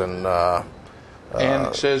desserts. And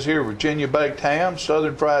it says here, Virginia baked ham,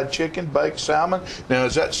 southern fried chicken, baked salmon. Now,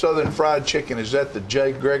 is that southern fried chicken, is that the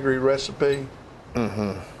Jay Gregory recipe?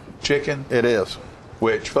 Mm-hmm. Chicken? It is.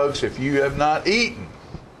 which, folks, if you have not eaten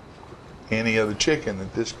any of the chicken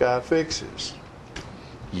that this guy fixes,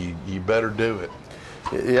 you better do it.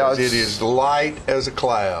 Yeah, it is light as a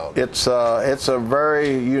cloud. It's a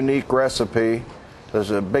very unique recipe.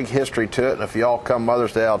 There's a big history to it, and if y'all come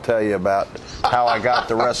Mother's Day, I'll tell you about how I got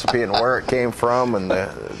the recipe and where it came from, and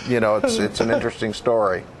it's an interesting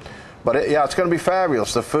story. But it's going to be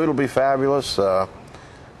fabulous. The food will be fabulous.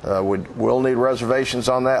 We'll need reservations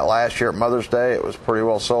on that. Last year at Mother's Day, it was pretty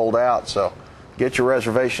well sold out. So get your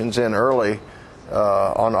reservations in early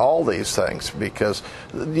on all these things, because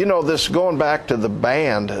this going back to the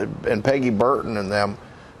band and Peggy Burton and them.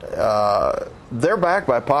 They're backed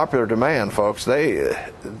by popular demand, folks.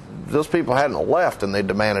 Those people hadn't left, and they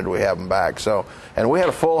demanded we have them back. So, and we had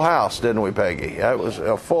a full house, didn't we, Peggy? It was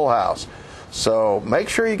a full house. So make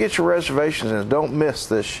sure you get your reservations and don't miss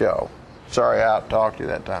this show. Sorry I out-talked you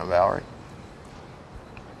that time, Valerie.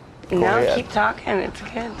 No, keep talking. It's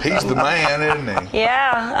good. He's the man, isn't he?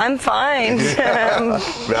 Yeah, I'm fine.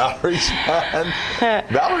 Valerie's fine.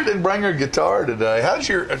 Valerie didn't bring her guitar today.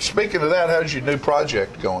 Speaking of that, how's your new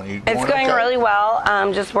project going? It's going really well.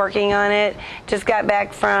 Just working on it. Just got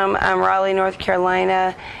back from Raleigh, North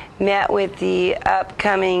Carolina. Met with the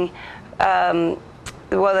upcoming the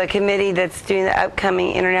committee that's doing the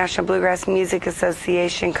upcoming International Bluegrass Music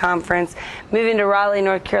Association conference, moving to Raleigh,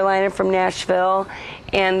 North Carolina from Nashville,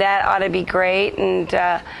 and that ought to be great, and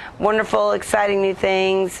wonderful, exciting new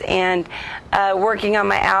things, and working on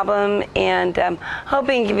my album, and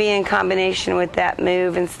hoping to be in combination with that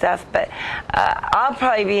move and stuff. But I'll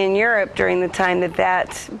probably be in Europe during the time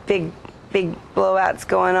that big blowouts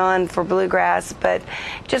going on for bluegrass, but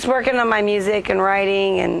just working on my music and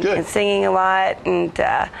writing and singing a lot, and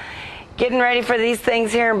getting ready for these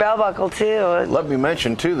things here in Bell Buckle too. Let me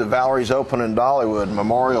mention too that Valerie's opening Dollywood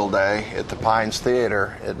Memorial Day at the Pines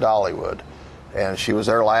Theater at Dollywood, and she was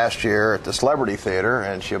there last year at the Celebrity Theater,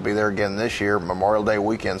 and she'll be there again this year, Memorial Day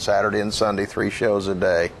weekend, Saturday and Sunday, 3 shows a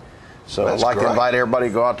day. So I'd like to invite everybody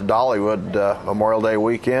to go out to Dollywood Memorial Day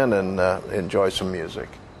weekend and enjoy some music.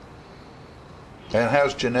 And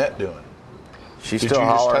how's Jeanette doing? She's still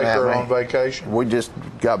hollering at me. Did you just take her on vacation? We just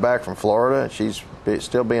got back from Florida, and she's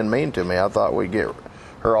still being mean to me. I thought we'd get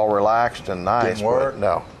her all relaxed and nice. Didn't work?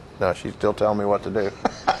 No, she's still telling me what to do.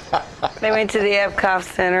 They went to the Epcot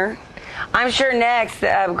Center. I'm sure next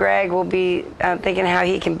Greg will be thinking how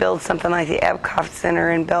he can build something like the Epcot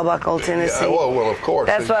Center in Bell Buckle, Tennessee. Yeah, well, of course.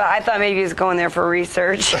 That's what I thought. Maybe he was going there for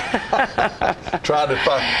research. trying to get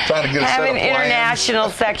a set of have an international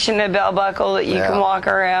section of Bell Buckle that you can walk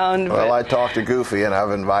around. Well, I talked to Goofy, and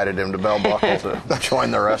I've invited him to Bell Buckle to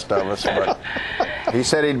join the rest of us, but he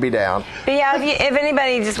said he'd be down. But yeah, if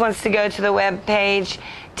anybody just wants to go to the web page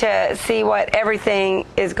to see what everything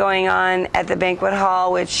is going on at the banquet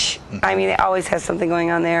hall, which, I mean, it always has something going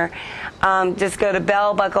on there. Just go to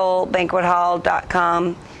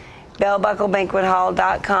bellbucklebanquethall.com,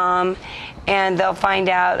 bellbucklebanquethall.com, and they'll find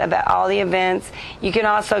out about all the events. You can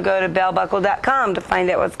also go to bellbuckle.com to find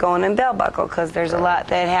out what's going on in Bell Buckle, because there's a lot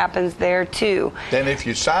that happens there, too. And if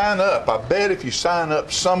you sign up, I bet if you sign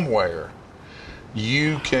up somewhere,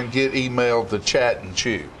 you can get emailed the Chat and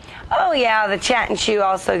Chew. Oh, yeah, the Chat and Chew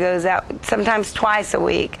also goes out sometimes twice a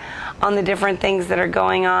week on the different things that are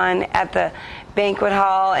going on at the banquet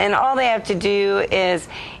hall. And all they have to do is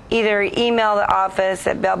either email the office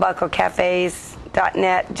at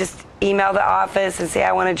bellbucklecafes.net. Just email the office and say,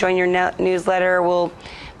 I want to join your newsletter. We'll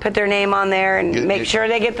put their name on there and make sure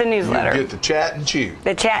they get the newsletter. You get the Chat and Chew.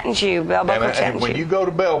 The Chat and Chew, Bell Buckle Chat and Chew. And when you go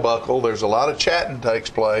to Bell Buckle, there's a lot of chatting takes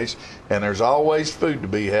place, and there's always food to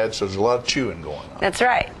be had, so there's a lot of chewing going on. That's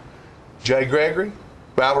right. Jay Gregory,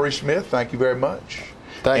 Valerie Smith, thank you very much.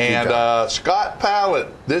 Thank you, And Scott Pallett,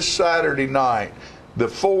 this Saturday night, the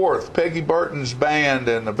 4th, Peggy Burton's Band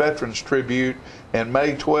and the Veterans Tribute, and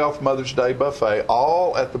May 12th, Mother's Day Buffet,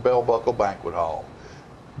 all at the Bell Buckle Banquet Hall.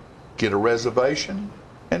 Get a reservation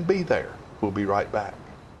and be there. We'll be right back.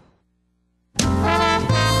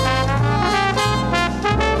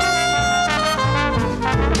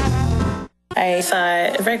 I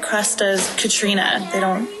thought Red Cross does Katrina. They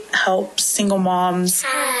don't help single moms.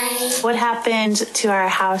 Hi. What happened to our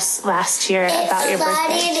house last year about your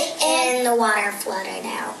birthday? It flooded and the water flooded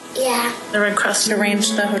out. Yeah. The Red Cross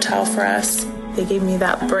arranged the hotel for us. They gave me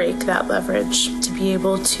that break, that leverage to be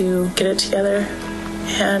able to get it together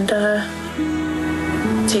and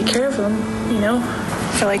take care of them, you know?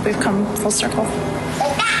 I feel like we've come full circle.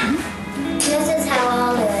 Like that. Mm-hmm. This is how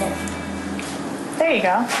I'll do it. There you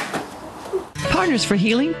go. Partners for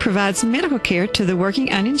Healing provides medical care to the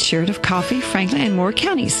working uninsured of Coffee, Franklin, and Moore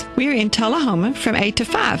counties. We are in Tullahoma from 8 to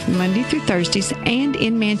 5, Monday through Thursdays, and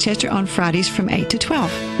in Manchester on Fridays from 8 to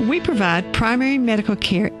 12. We provide primary medical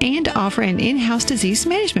care and offer an in-house disease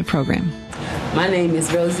management program. My name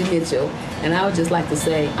is Rosie Mitchell, and I would just like to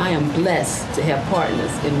say I am blessed to have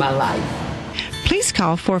partners in my life. Please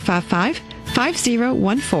call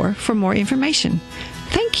 455-5014 for more information.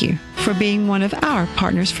 Thank you for being one of our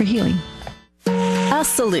Partners for Healing. A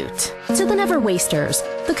salute to the Never Wasters,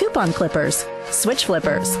 the Coupon Clippers, Switch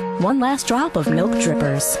Flippers, One Last Drop of Milk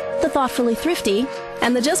Drippers, the Thoughtfully Thrifty,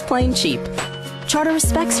 and the Just Plain Cheap. Charter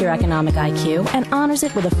respects your economic IQ and honors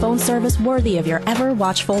it with a phone service worthy of your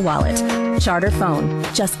ever-watchful wallet. Charter Phone,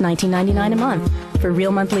 just $19.99 a month, for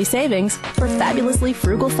real monthly savings for fabulously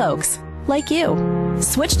frugal folks like you.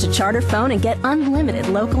 Switch to Charter Phone and get unlimited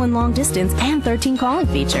local and long distance and 13 calling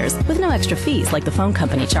features with no extra fees like the phone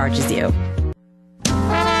company charges you.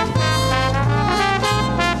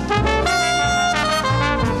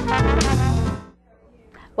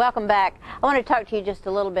 Welcome back. I want to talk to you just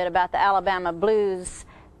a little bit about the Alabama Blues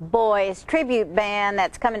Boys Tribute Band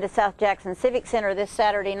that's coming to South Jackson Civic Center this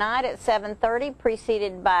Saturday night at 7:30,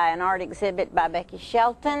 preceded by an art exhibit by Becky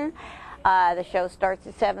Shelton. The show starts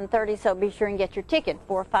at 7:30, so be sure and get your ticket,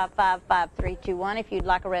 455-5321, if you'd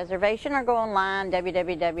like a reservation, or go online,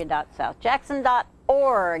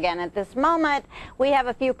 www.southjackson.org. And at this moment, we have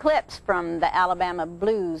a few clips from the Alabama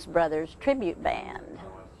Blues Brothers Tribute Band.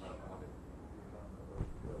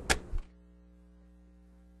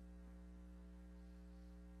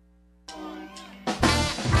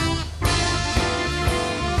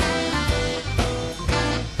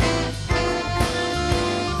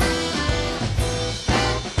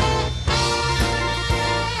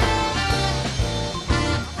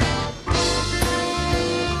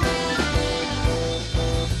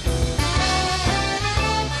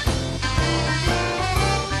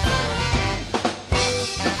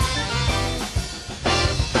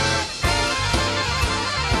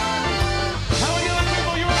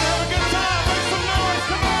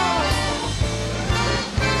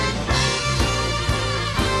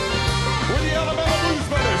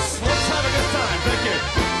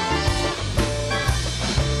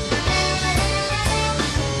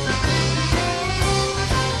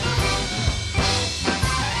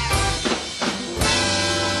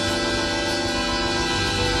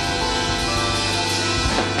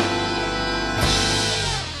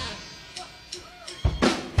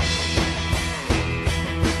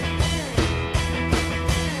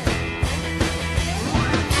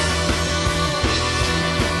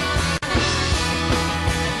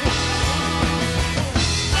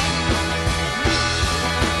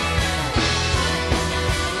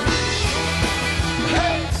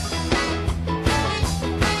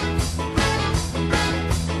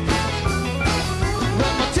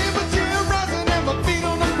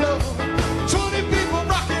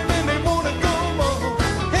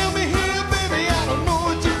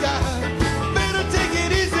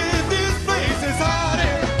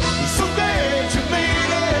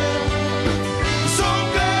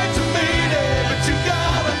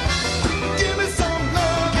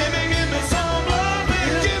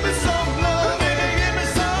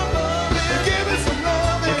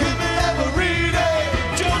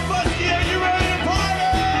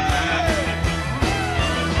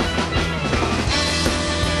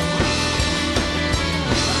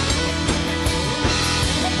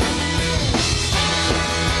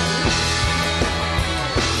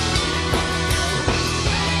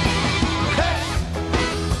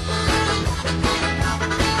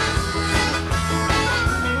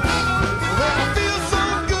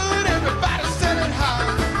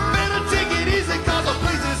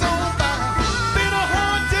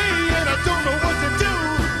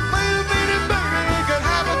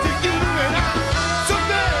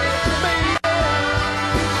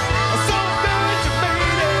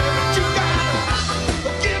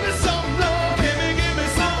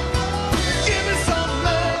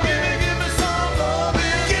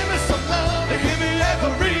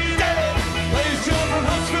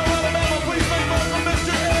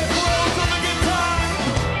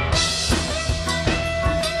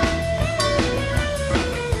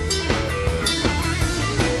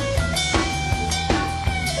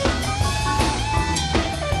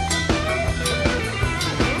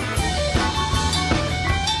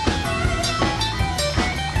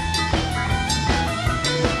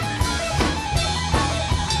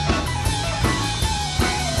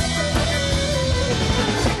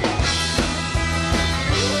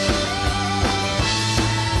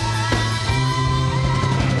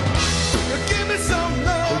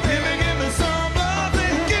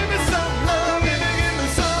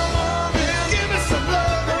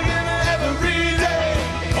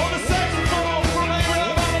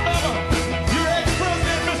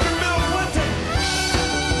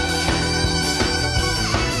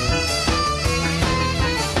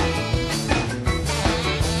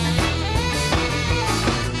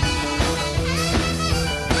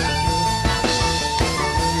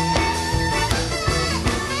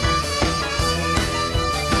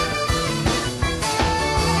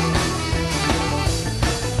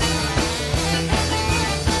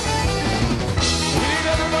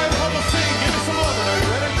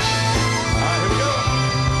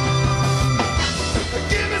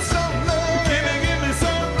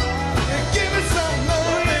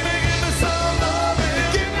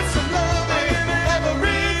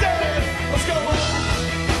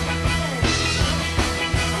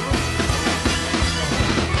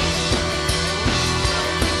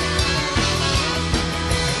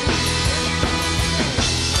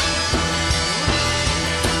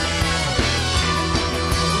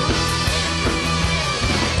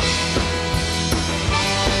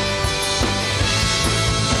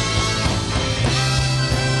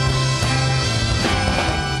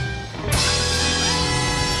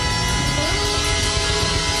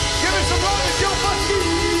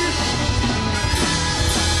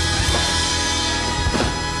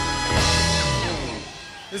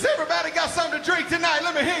 drink tonight?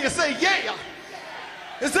 Let me hear you say, yeah.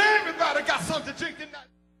 Is everybody got something to drink tonight?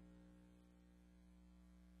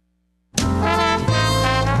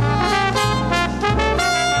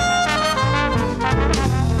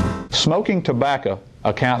 Smoking tobacco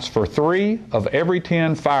accounts for 3 of every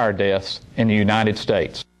 10 fire deaths in the United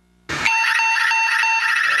States. Tullahoma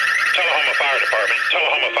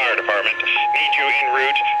Fire Department. Need you en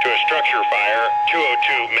route to a structure fire,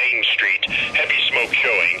 202 Main Street. Heavy smoke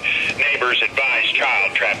showing. Neighbors advise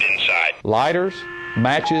child trapped inside. Lighters,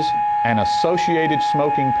 matches, and associated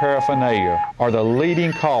smoking paraphernalia are the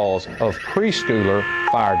leading cause of preschooler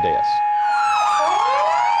fire deaths.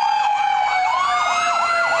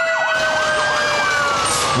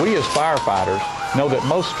 We as firefighters know that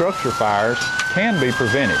most structure fires can be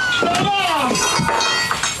prevented.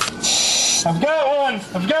 I've got one.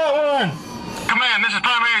 Command, this is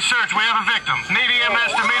primary search. We have a victim. Need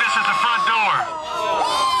EMS to meet us at the front door.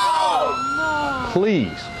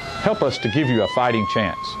 Please help us to give you a fighting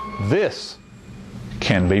chance. This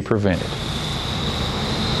can be prevented.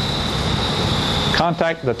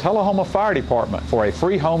 Contact the Tullahoma Fire Department for a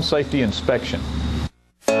free home safety inspection.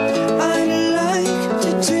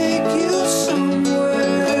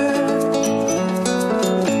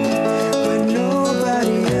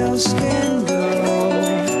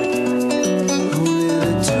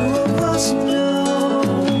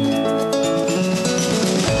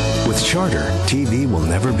 Charter, TV will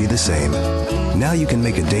never be the same. Now you can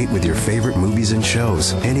make a date with your favorite movies and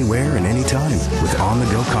shows anywhere and anytime with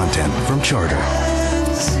on-the-go content from Charter.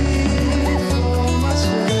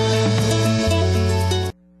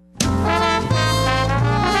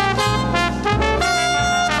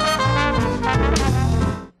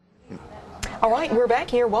 All right, we're back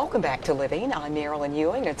here. Welcome back to Living. I'm Marilyn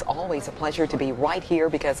Ewing. It's always a pleasure to be right here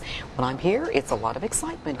because when I'm here, it's a lot of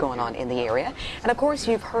excitement going on in the area. And of course,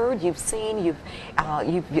 you've heard, you've seen, you've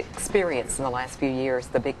experienced in the last few years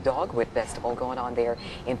the Big Dogwood Festival going on there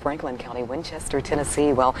in Franklin County, Winchester,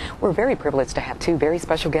 Tennessee. Well, we're very privileged to have 2 very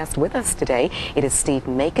special guests with us today. It is Steve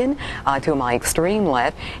Macon to my extreme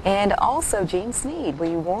left, and also Gene Sneed.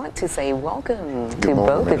 We want to say welcome to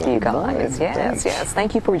both of you guys. Yes.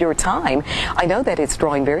 Thank you for your time. I know that it's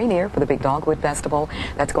drawing very near for the Big Dogwood Festival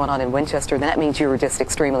that's going on in Winchester. That means you're just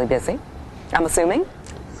extremely busy, I'm assuming?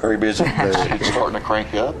 Very busy. It's starting to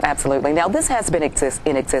crank up. Absolutely. Now, this has been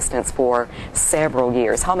in existence for several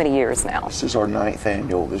years. How many years now? This is our 9th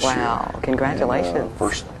annual this year. Wow. Congratulations.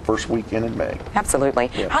 And, first weekend in May. Absolutely.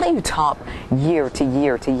 Yeah. How do you top year to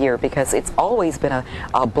year to year? Because it's always been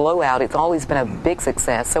a blowout. It's always been a big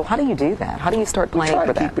success. So how do you do that? How do you start playing for that?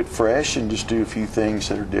 We try to keep it fresh and just do a few things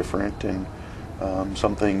that are different. And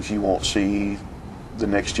some things you won't see the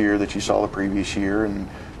next year that you saw the previous year, and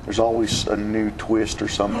there's always a new twist or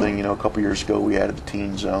something. You know, a couple years ago we added the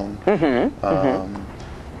teen zone.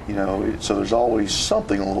 You know, so there's always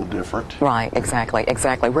something a little different. Right, exactly.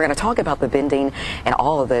 We're going to talk about the vending and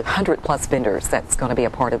all of the 100+ vendors that's going to be a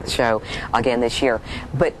part of the show again this year.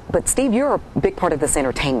 But Steve, you're a big part of this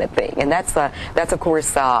entertainment thing, and that's of course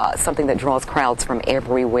something that draws crowds from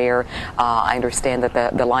everywhere. I understand that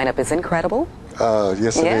the lineup is incredible.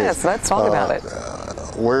 Yes, it is. Yes, let's talk about it.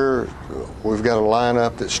 We've got a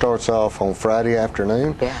lineup that starts off on Friday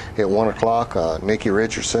afternoon at 1 o'clock. Nikki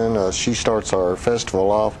Richardson, she starts our festival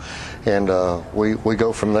off, and we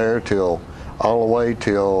go from there all the way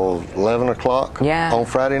till 11 o'clock on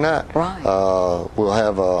Friday night. Right. We'll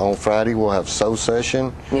have on Friday we'll have Soul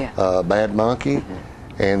Session, Bad Monkey.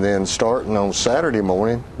 And then starting on Saturday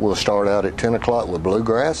morning, we'll start out at 10 o'clock with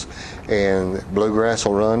Bluegrass, and Bluegrass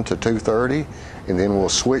will run to 2:30, and then we'll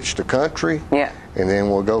switch to country. And then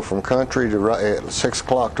we'll go from country to at 6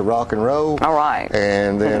 o'clock to rock and roll. All right.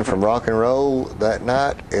 And then from rock and roll that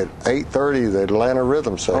night at 8:30, the Atlanta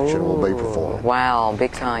Rhythm section will be performed. Wow,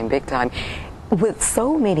 big time. With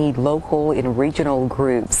so many local and regional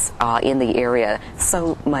groups in the area,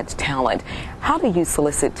 so much talent, how do you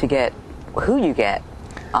solicit to get who you get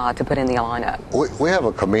to put in the lineup? We have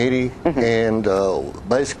a committee, and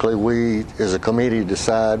basically we, as a committee,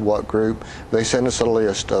 decide what group. They send us a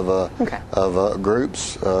list of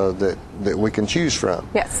groups that we can choose from.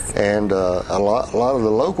 Yes. And a lot of the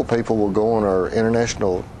local people will go on our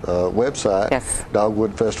international website,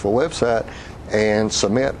 Dogwood Festival website, and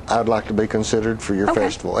submit, I'd like to be considered for your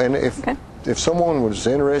festival. And if someone was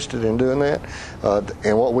interested in doing that,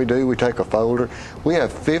 and what we do, we take a folder. We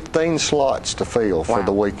have 15 slots to fill for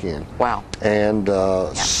the weekend. Wow. And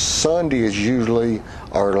Sunday is usually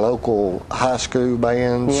our local high school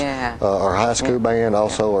bands, our high school band,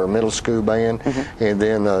 also our middle school band. And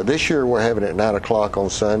then this year we're having at 9 o'clock on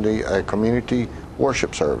Sunday a community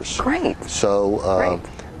worship service. Great. So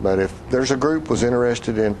But if there's a group was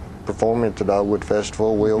interested in performing at the Dogwood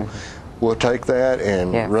Festival, we'll take that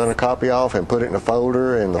and run a copy off and put it in a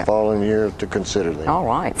folder in the following year to consider them. All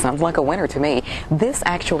right. Sounds like a winner to me. This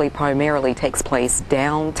actually primarily takes place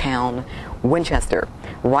downtown Winchester,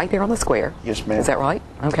 right there on the square. Yes, ma'am. Is that right?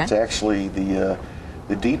 Okay. It's actually the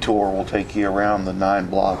detour will take you around the 9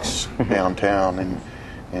 blocks downtown,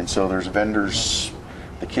 and so there's vendors.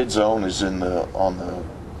 The Kids Zone is on the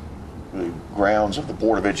grounds of the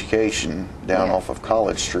Board of Education down off of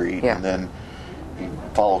College Street, and then you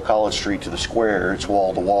follow College Street to the square. It's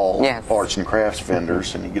wall to wall arts and crafts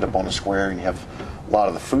vendors, and you get up on the square and you have a lot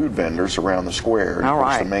of the food vendors around the square. Of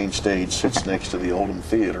course, the main stage sits next to the Oldham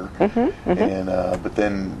Theater, and but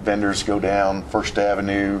then vendors go down First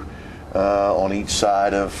Avenue on each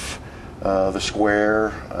side of the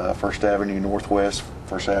square, First Avenue Northwest,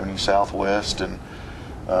 First Avenue Southwest, and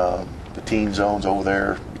the teen zones over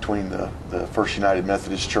there between the First United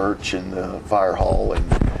Methodist Church and the Fire Hall, and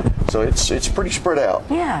so it's pretty spread out.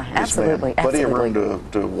 Yeah, absolutely. Plenty of room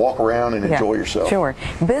to walk around and enjoy yourself. Sure.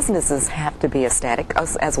 Businesses have to be ecstatic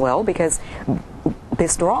as well, because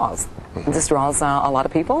this draws. This draws a lot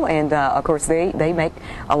of people, and of course they make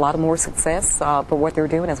a lot more success for what they're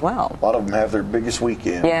doing as well. A lot of them have their biggest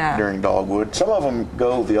weekend during Dogwood. Some of them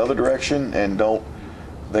go the other direction and don't.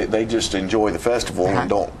 They just enjoy the festival and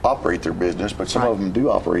don't operate their business, but some of them do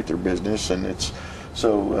operate their business, and it's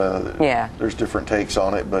so there's different takes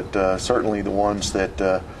on it, but certainly the ones that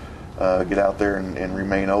get out there and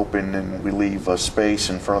remain open, and we leave a space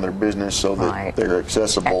in front of their business so that they're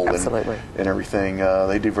accessible and everything,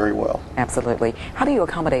 they do very well. Absolutely. How do you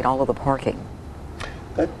accommodate all of the parking?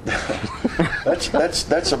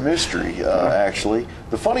 That's a mystery, actually.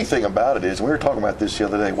 The funny thing about it is, we were talking about this the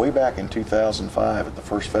other day, way back in 2005 at the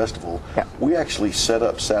first festival, we actually set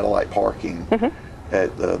up satellite parking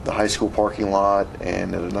at the high school parking lot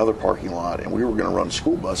and at another parking lot, and we were going to run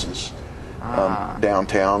school buses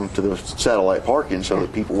downtown to the satellite parking so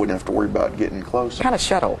that people wouldn't have to worry about getting close. Kind of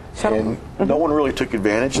shuttle. And no one really took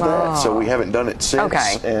advantage of that, so we haven't done it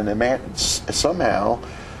since. And somehow,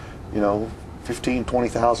 15,000,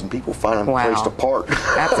 20,000 people find a place to park.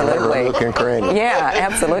 Absolutely. Looking cranny. Yeah,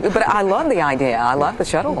 absolutely. But I love the idea. I love the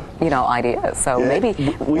shuttle, idea. So maybe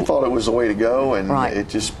we thought it was the way to go, and it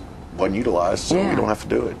just wasn't utilized, so we don't have to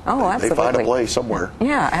do it. Oh, absolutely. They find a place somewhere.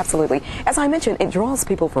 Yeah, absolutely. As I mentioned, it draws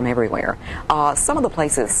people from everywhere. Some of the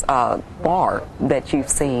places bar that you've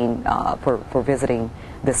seen for visiting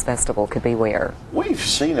this festival could be where? We've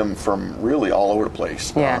seen them from really all over the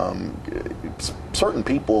place. Yeah. Certain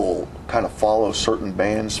people kind of follow certain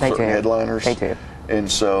bands, certain headliners. They do.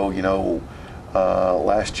 And so,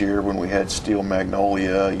 last year when we had Steel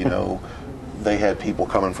Magnolia, they had people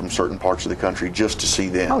coming from certain parts of the country just to see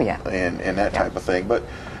them. Oh, yeah. And that type of thing. But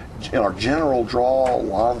in our general draw, a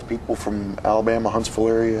lot of the people from Alabama, Huntsville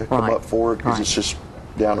area come up for it because it's just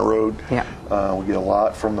down the road. Yeah. We get a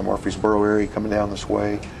lot from the Murfreesboro area coming down this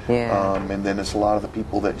way. Yeah. And then it's a lot of the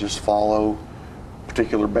people that just follow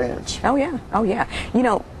particular bands. Oh, yeah. Oh, yeah.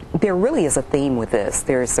 There really is a theme with this.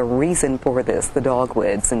 There's a reason for this, the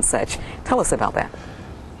Dogwoods and such. Tell us about that.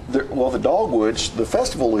 Well, the Dogwoods, the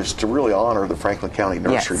festival is to really honor the Franklin County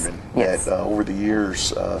nurserymen. Yes. That over the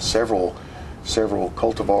years, several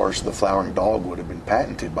cultivars of the flowering dogwood have been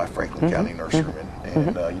patented by Franklin County nurserymen.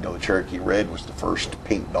 And, the Cherokee Red was the first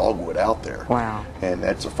pink dogwood out there. Wow. And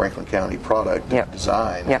that's a Franklin County product,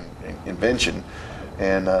 design, and invention.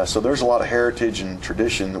 And so there's a lot of heritage and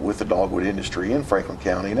tradition with the dogwood industry in Franklin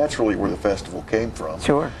County, and that's really where the festival came from.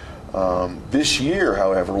 Sure. This year,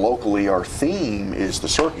 however, locally, our theme is the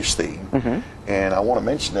circus theme. And I want to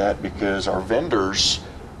mention that because our vendors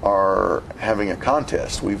are having a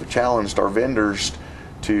contest. We've challenged our vendors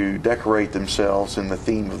to decorate themselves in the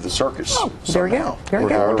theme of the circus. Oh, there you go. We're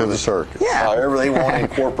going to the circus. Yeah. However they want to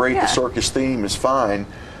incorporate the circus theme is fine.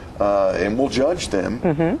 And we'll judge them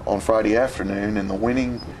on Friday afternoon, and the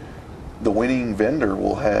winning vendor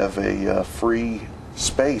will have a free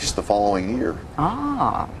space the following year.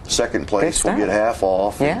 Second place will get half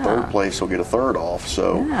off, and third place will get a third off.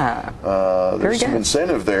 So there's some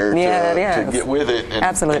incentive there to get with it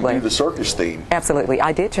and do the circus theme. Absolutely.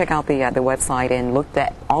 I did check out the website and looked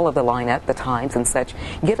at all of the lineup, the times and such.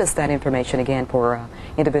 Give us that information again for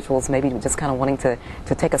individuals maybe just kind of wanting to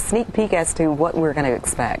take a sneak peek as to what we're going to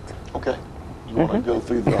expect. Okay. You want to go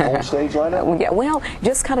through the whole stage lineup? Yeah, well,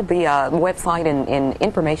 just kind of the website and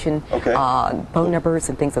information, phone numbers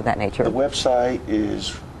and things of that nature. The website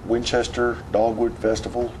is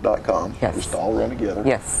WinchesterDogwoodFestival.com. Yes. Just all run together.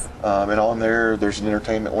 Yes. And on there's an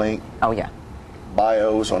entertainment link. Oh, yeah.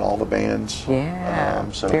 bios on all the bands. Yeah,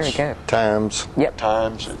 so very good. Times. Yep.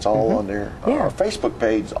 Times. It's all on there. Yeah. Our Facebook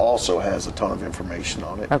page also has a ton of information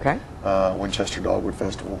on it. Okay. Winchester Dogwood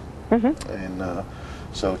Festival. And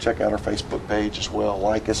so check out our Facebook page as well.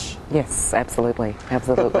 Like us. Yes, absolutely.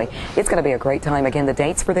 Absolutely. It's going to be a great time. Again, the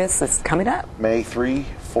dates for this is coming up. May 3,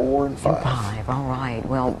 4, and 5. All right.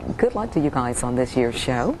 Well, good luck to you guys on this year's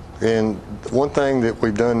show. And one thing that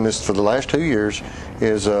we've done this for the last 2 years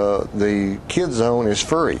is the Kids Zone is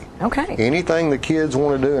free. Okay. Anything the kids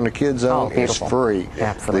want to do in the Kids Zone is free.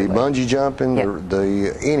 Absolutely. The bungee jumping,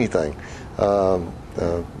 the anything.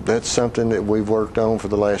 That's something that we've worked on for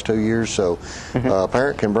the last 2 years. So a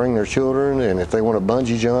parent can bring their children, and if they want to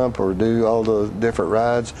bungee jump or do all the different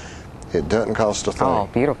rides, it doesn't cost a thing. Oh,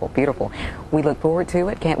 beautiful, beautiful. We look forward to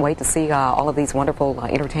it. Can't wait to see all of these wonderful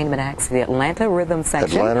entertainment acts, the Atlanta Rhythm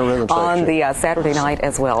section on the Saturday night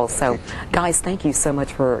as well. So, guys, thank you so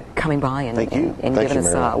much for coming by and giving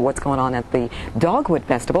us what's going on at the Dogwood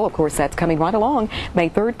Festival. Of course, that's coming right along May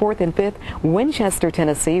 3rd, 4th, and 5th, Winchester,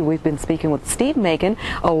 Tennessee. We've been speaking with Steve Macon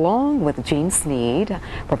along with Gene Sneed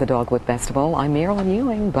for the Dogwood Festival. I'm Marilyn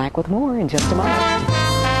Ewing, back with more in just a moment.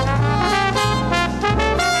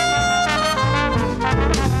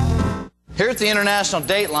 Here at the International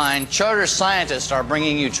Dateline, Charter scientists are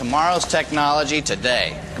bringing you tomorrow's technology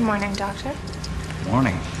today. Good morning, Doctor.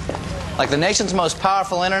 Morning. Like the nation's most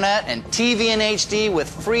powerful internet and TV in HD with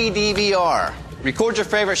free DVR. Record your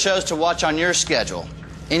favorite shows to watch on your schedule,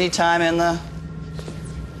 anytime in the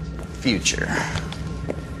future.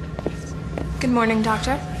 Good morning,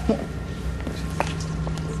 Doctor.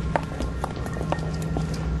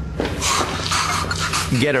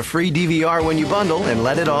 Get a free DVR when you bundle and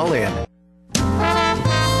let it all in.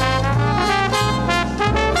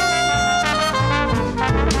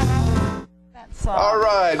 All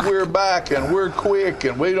right, we're back and we're quick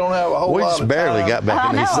and we don't have a whole lot of time. We barely got back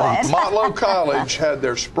in these things. Motlow College had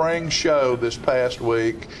their spring show this past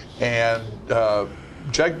week, and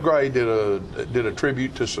Jacob Gray did a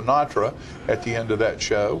tribute to Sinatra at the end of that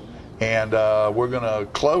show, and we're going to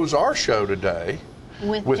close our show today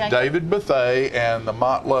with David Bethea and the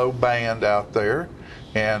Motlow Band out there,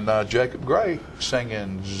 and Jacob Gray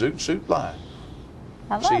singing Zoot Suit Line.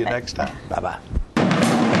 See you next time. Bye-bye.